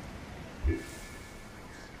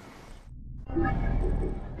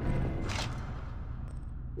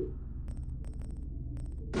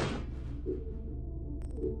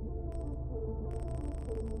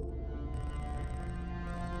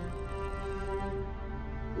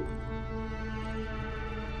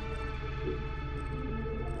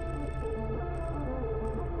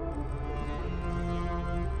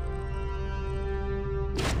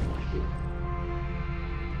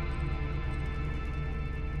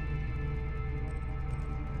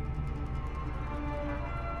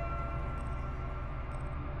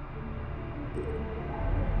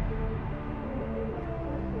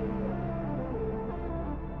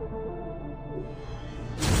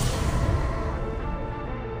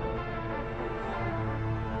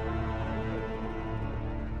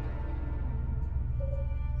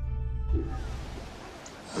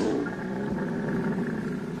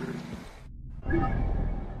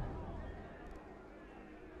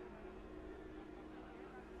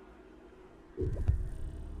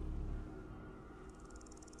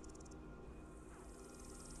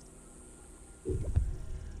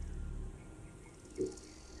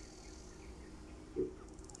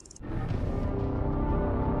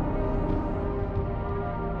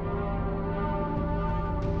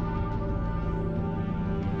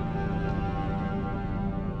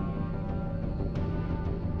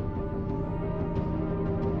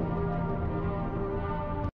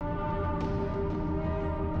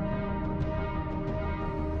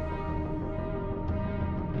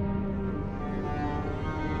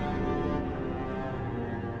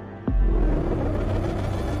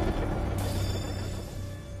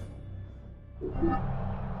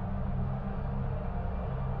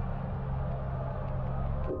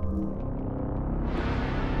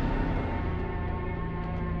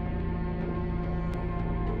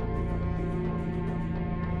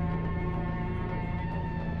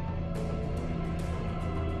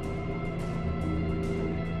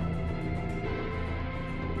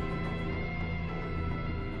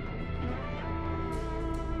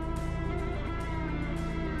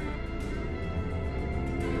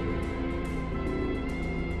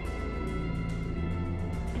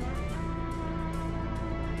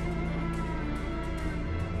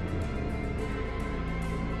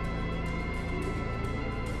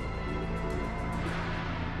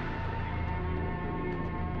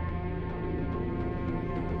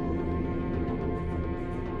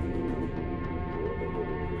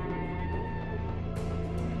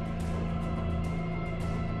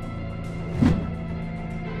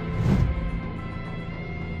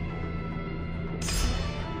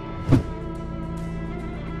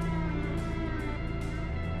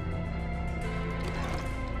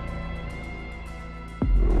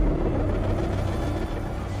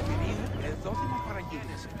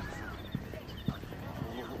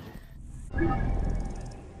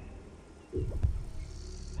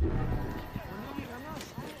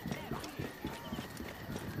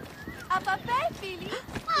 Apa Fili?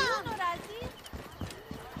 Nu razi?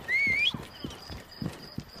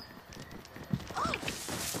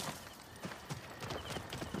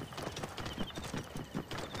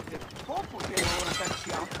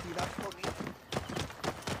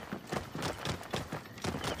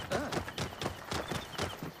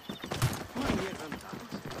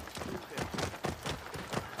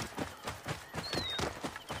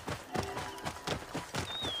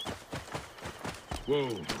 Whoa.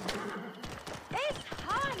 Es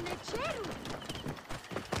har lecheru.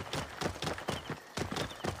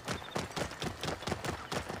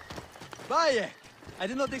 Bayek! I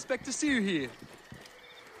did not expect to see you here.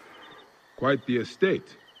 Quite the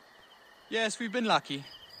estate. Yes, we've been lucky.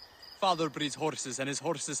 Father breeds horses, and his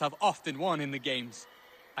horses have often won in the games.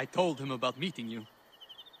 I told him about meeting you.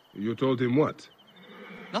 You told him what?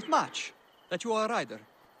 Not much. That you are a rider.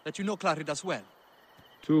 That you know Claridas well.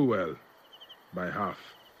 Too well. By half.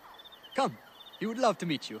 Come. He would love to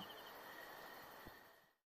meet you.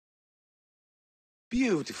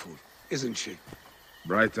 Beautiful, isn't she?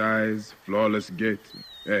 Bright eyes, flawless gait.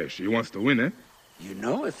 Hey, she wants to win, eh? You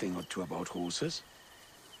know a thing or two about horses.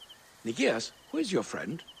 Nikias, who is your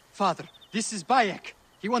friend? Father, this is Bayek.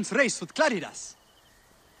 He once raced with Claridas.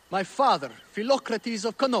 My father, Philocrates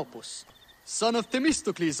of Canopus, son of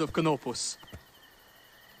Themistocles of Canopus.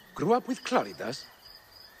 Grew up with Claridas?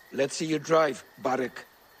 Let's see you drive, Barak.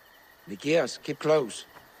 Nikias, keep close.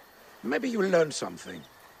 Maybe you'll learn something.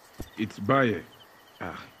 It's Baye.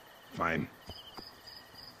 Ah, fine.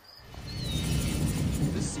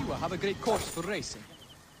 Does Siwa have a great course for racing?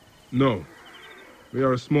 No. We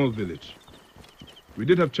are a small village. We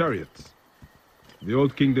did have chariots. The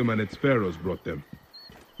old kingdom and its pharaohs brought them.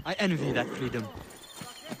 I envy that freedom.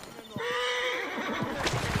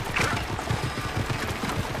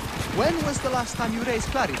 When was the last time you raced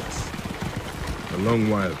Claridas? A long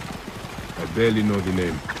while. I barely know the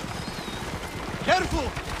name. Careful!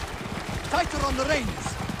 Tighter on the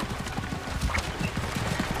reins!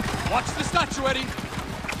 Watch the statuary!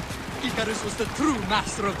 Icarus was the true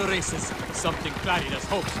master of the races, something Claridas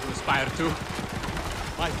hopes to aspire to.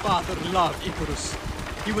 My father loved Icarus.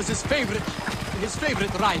 He was his favorite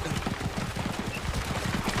rider.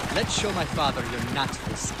 Let's show my father your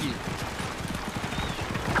natural skill.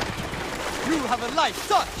 You have a light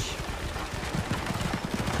touch!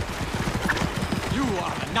 You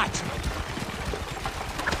are a natural.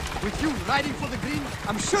 With you riding for the green,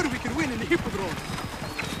 I'm sure we can win in the Hippodrome.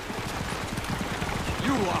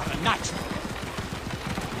 You are a natural.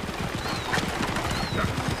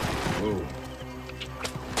 Whoa.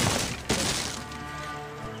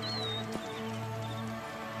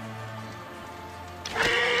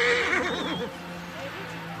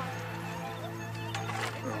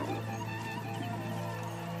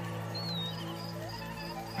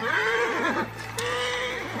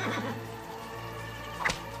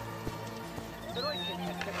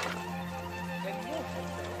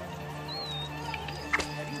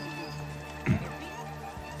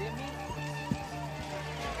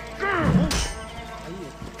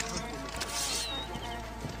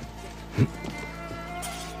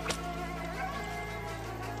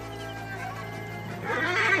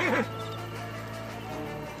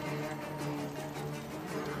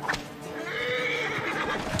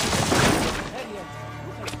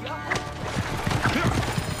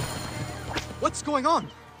 What's going on?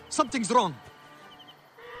 Something's wrong.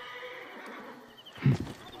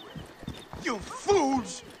 You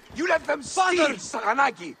fools! You let them steal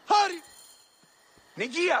Saranagi! Hurry!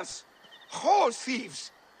 Nikias! Horse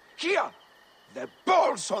thieves! Here! The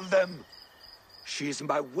balls on them! She is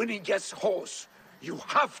my winning guest horse. You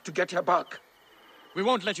have to get her back. We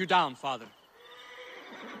won't let you down, father.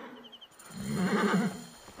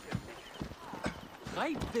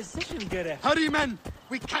 Right decision, Gere. Hurry, men!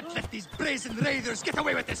 We can't let these brazen raiders get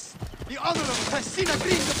away with this! The honor of Prassina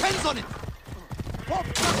Green depends on it! For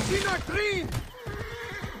Prassina Green!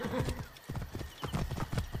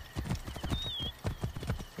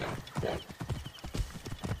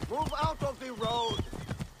 Move out of the road!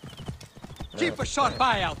 Keep a sharp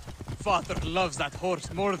eye out! Father loves that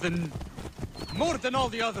horse more than all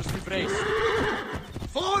the others we've raised.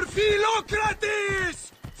 For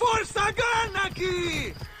Philocrates! For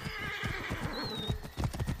Saganaki!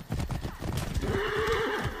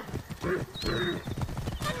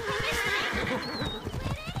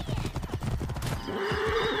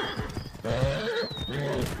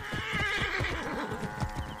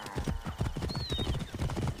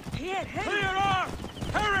 Here, clear off!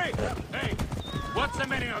 What's the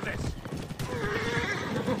meaning of this?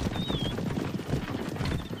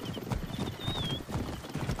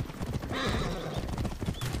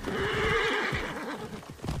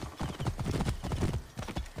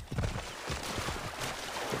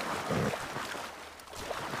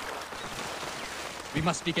 We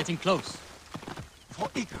must be getting close. For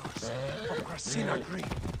Icarus, for Cressina Green.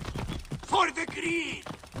 For the Green!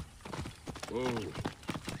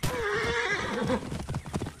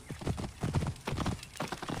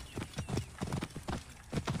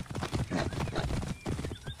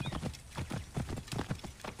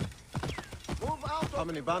 How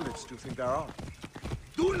many bandits do you think there are?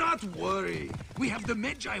 Do not worry. We have the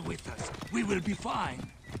Magi with us. We will be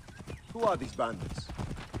fine. Who are these bandits?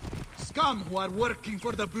 Scum who are working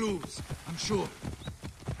for the Blues, I'm sure.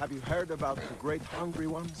 Have you heard about the Great Hungry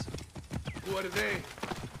Ones? Who are they?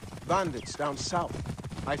 Bandits down south.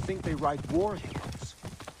 I think they ride war heroes.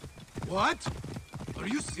 What? Are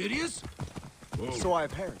you serious? So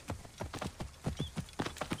I've heard.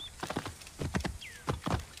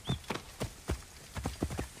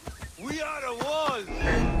 We are a wall!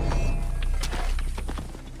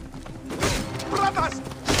 Brothers!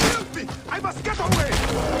 Help me! I must get away!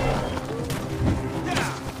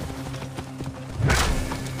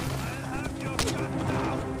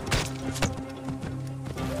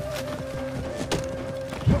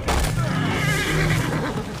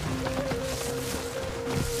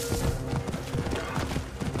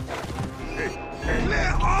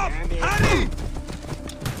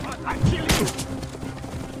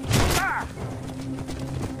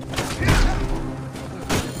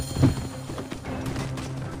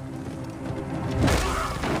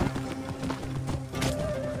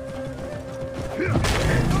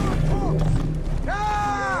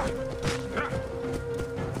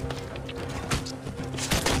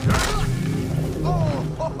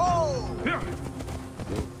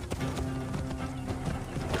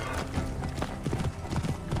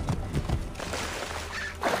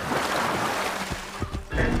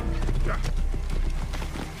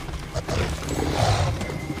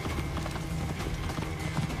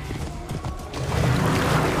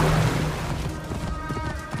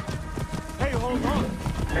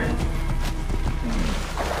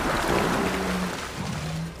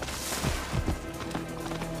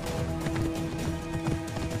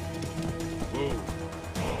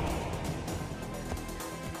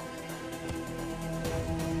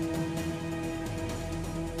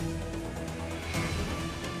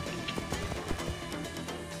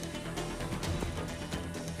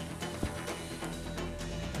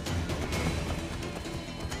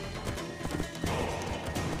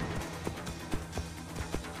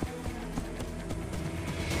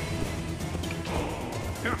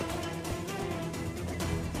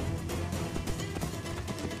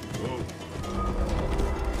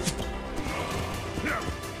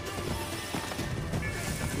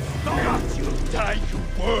 Die, you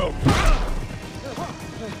worm!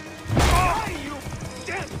 Die, you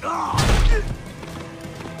dead dog!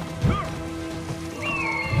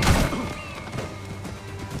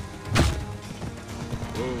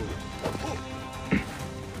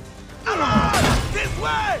 This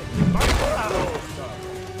way!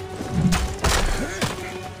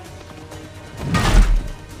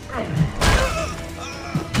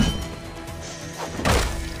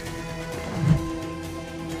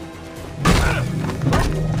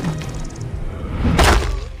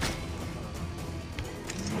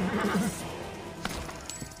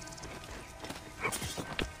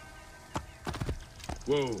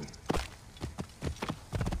 Whoa.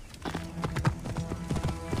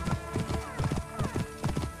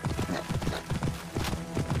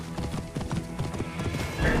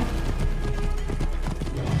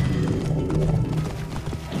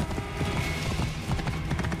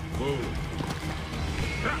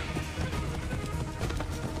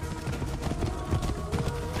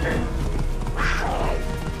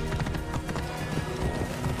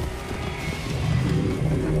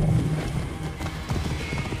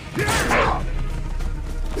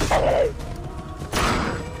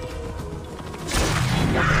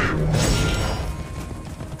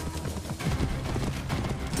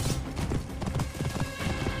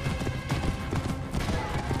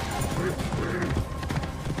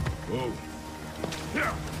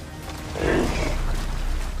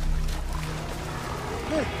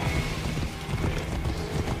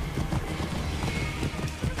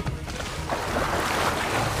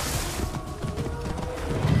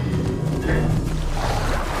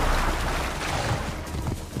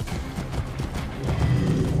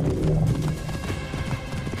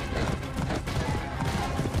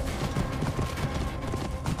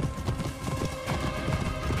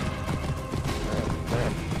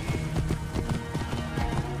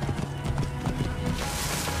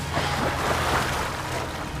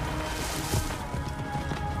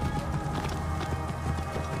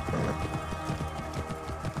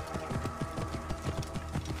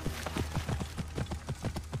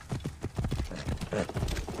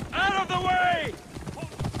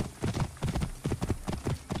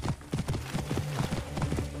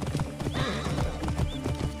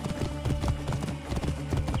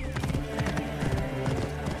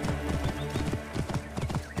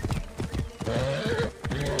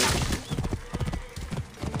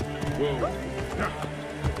 By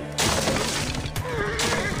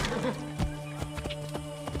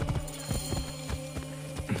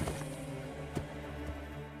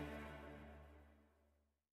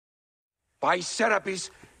Serapis,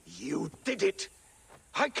 you did it!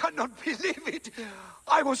 I cannot believe it!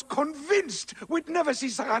 I was convinced we'd never see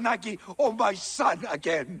Saganaki or my son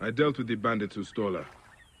again! I dealt with the bandits who stole her.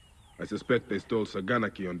 I suspect they stole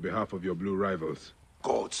Saganaki on behalf of your blue rivals.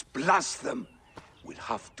 Gods bless them! We'll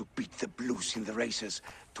have to beat the blues in the races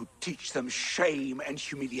to teach them shame and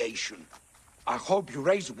humiliation. I hope you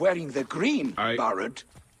raise wearing the green, Barad.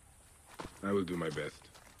 I will do my best.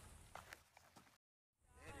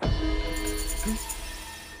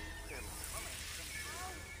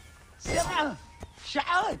 Sarah!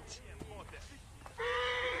 Shout!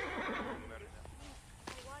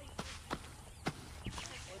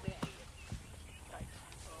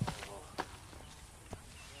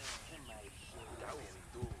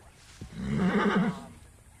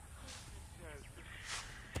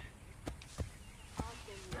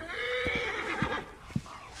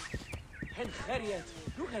 Harriet,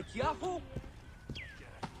 look at Yahoo!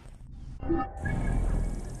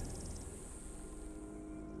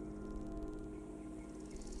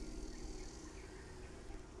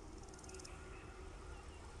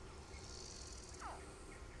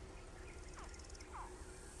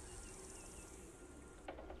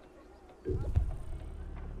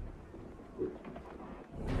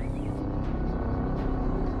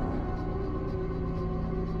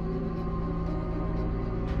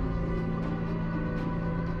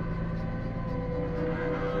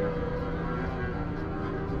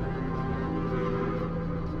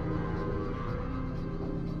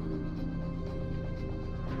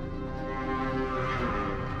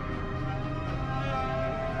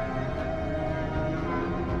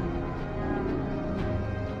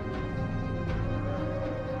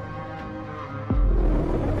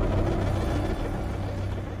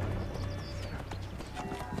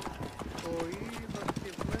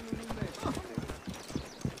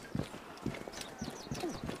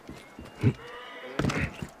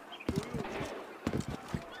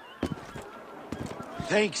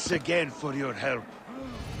 Thanks again for your help.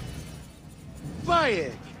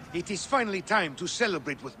 Bayek, it is finally time to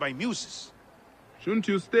celebrate with my muses. Shouldn't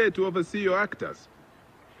you stay to oversee your actors?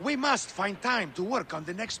 We must find time to work on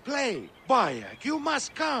the next play. Bayek, you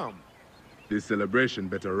must come. This celebration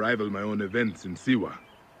better rival my own events in Siwa.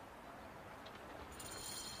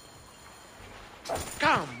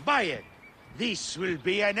 Come, Bayek. This will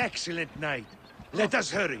be an excellent night. Let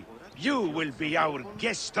us hurry. You will be our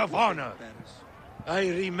guest of honor. I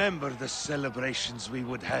remember the celebrations we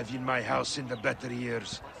would have in my house in the better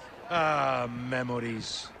years. Ah,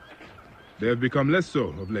 memories. They have become less so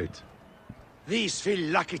of late. These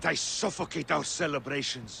Phylakitae suffocate our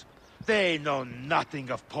celebrations. They know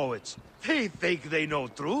nothing of poets. They think they know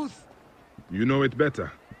truth. You know it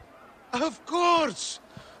better. Of course!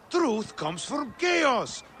 Truth comes from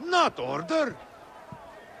chaos, not order.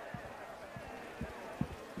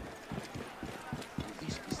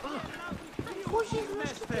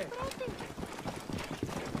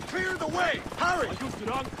 Clear the way! Hurry!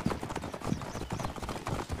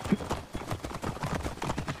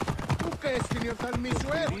 Πού έσκυνε ο θαλμής σου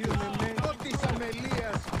έφυγε, ό,τι της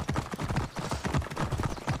αμελίας.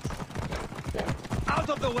 Out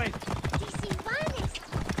of the way! Τις συμβάνες!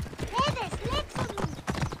 Έδες, λέξω μου!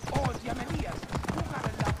 Oh, διαμελίας! Πού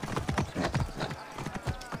κάνε λάθος!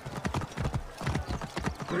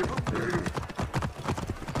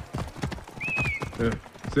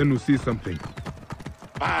 Senu see something.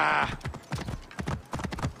 Ah!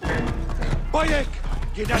 Bayek!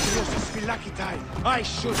 Gennadios is Phylakitae. I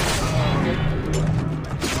should...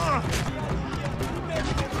 I'm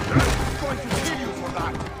going to kill you for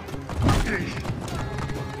that!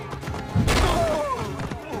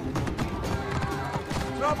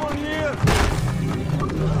 Trouble here!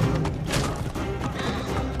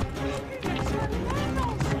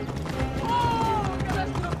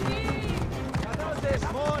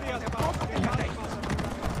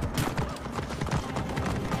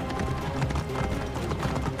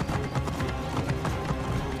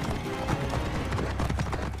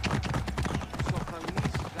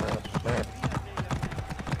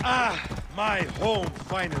 Ah, my home,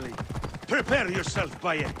 finally. Prepare yourself,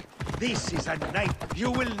 Bayek. This is a night you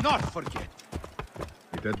will not forget.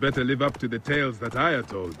 It had better live up to the tales that I are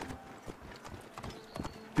told.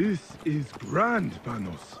 This is grand,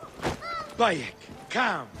 Panos. Bayek,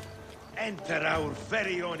 come. Enter our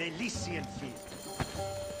very own Elysian field.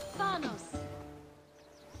 Thanos.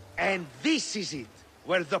 And this is it,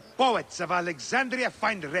 where the poets of Alexandria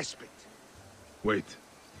find respite. Wait.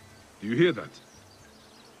 Do you hear that?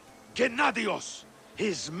 Gennadios!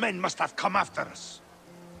 His men must have come after us.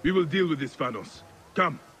 We will deal with this, Phanos.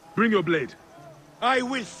 Come, bring your blade. I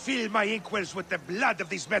will fill my inkwells with the blood of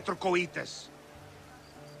these Metrocoites.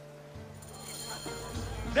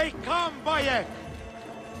 They come, Bayek!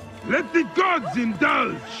 Let the gods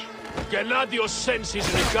indulge! Gennadios sends his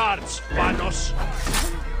regards, Phanos.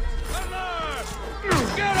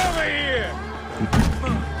 Get over here!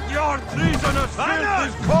 Your treasonous filth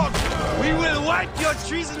is caught! We will wipe your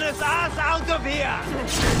treasonous ass out of here!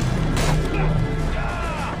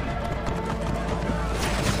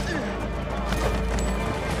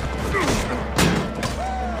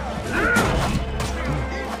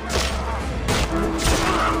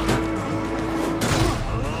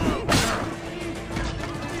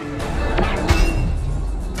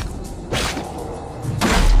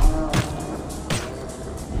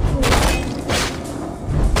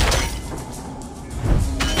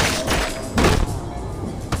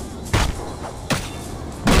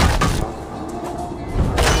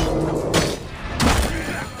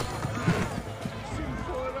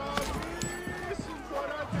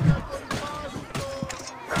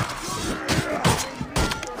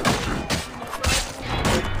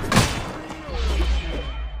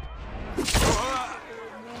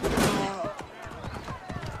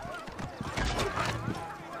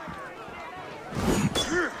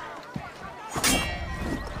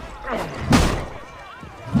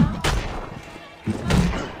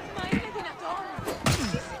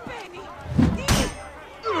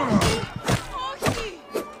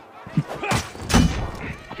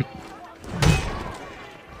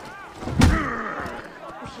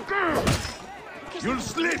 You'll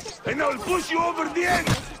slip, and I'll push you over the edge!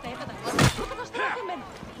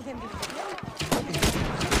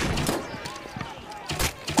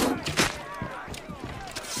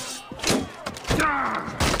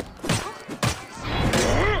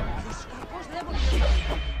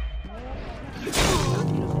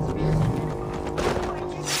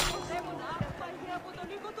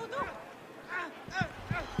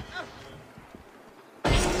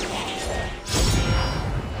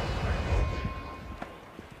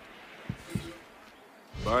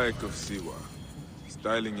 Bayek of Siwa,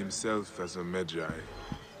 styling himself as a Medjay,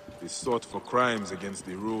 is sought for crimes against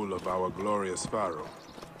the rule of our glorious pharaoh.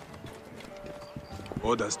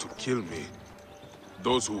 Orders to kill me.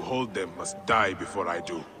 Those who hold them must die before I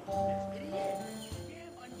do.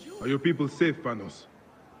 Are your people safe, Phanos?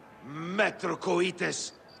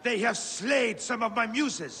 Metrocoites! They have slayed some of my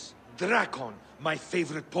muses! Drakon, my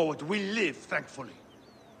favorite poet, will live, thankfully.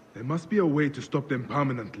 There must be a way to stop them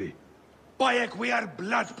permanently. Bayek, we are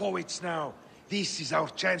blood poets now. This is our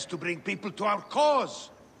chance to bring people to our cause.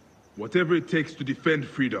 Whatever it takes to defend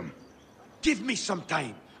freedom. Give me some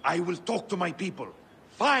time. I will talk to my people.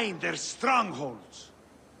 Find their strongholds.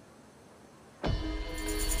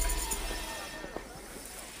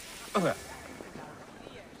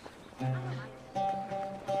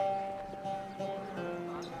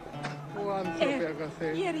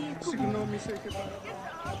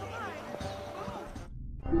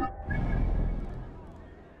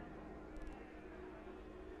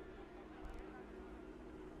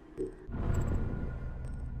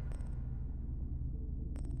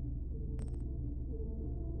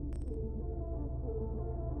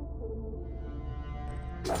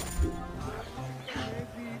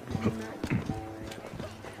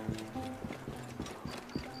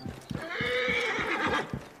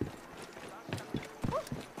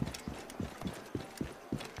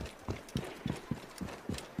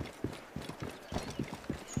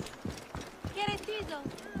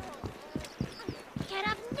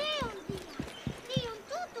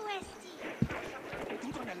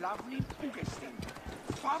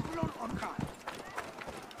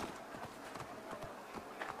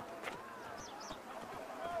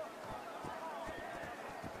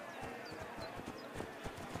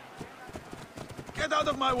 Get out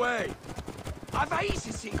of my way!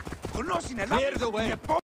 Avaísese! Clear the way!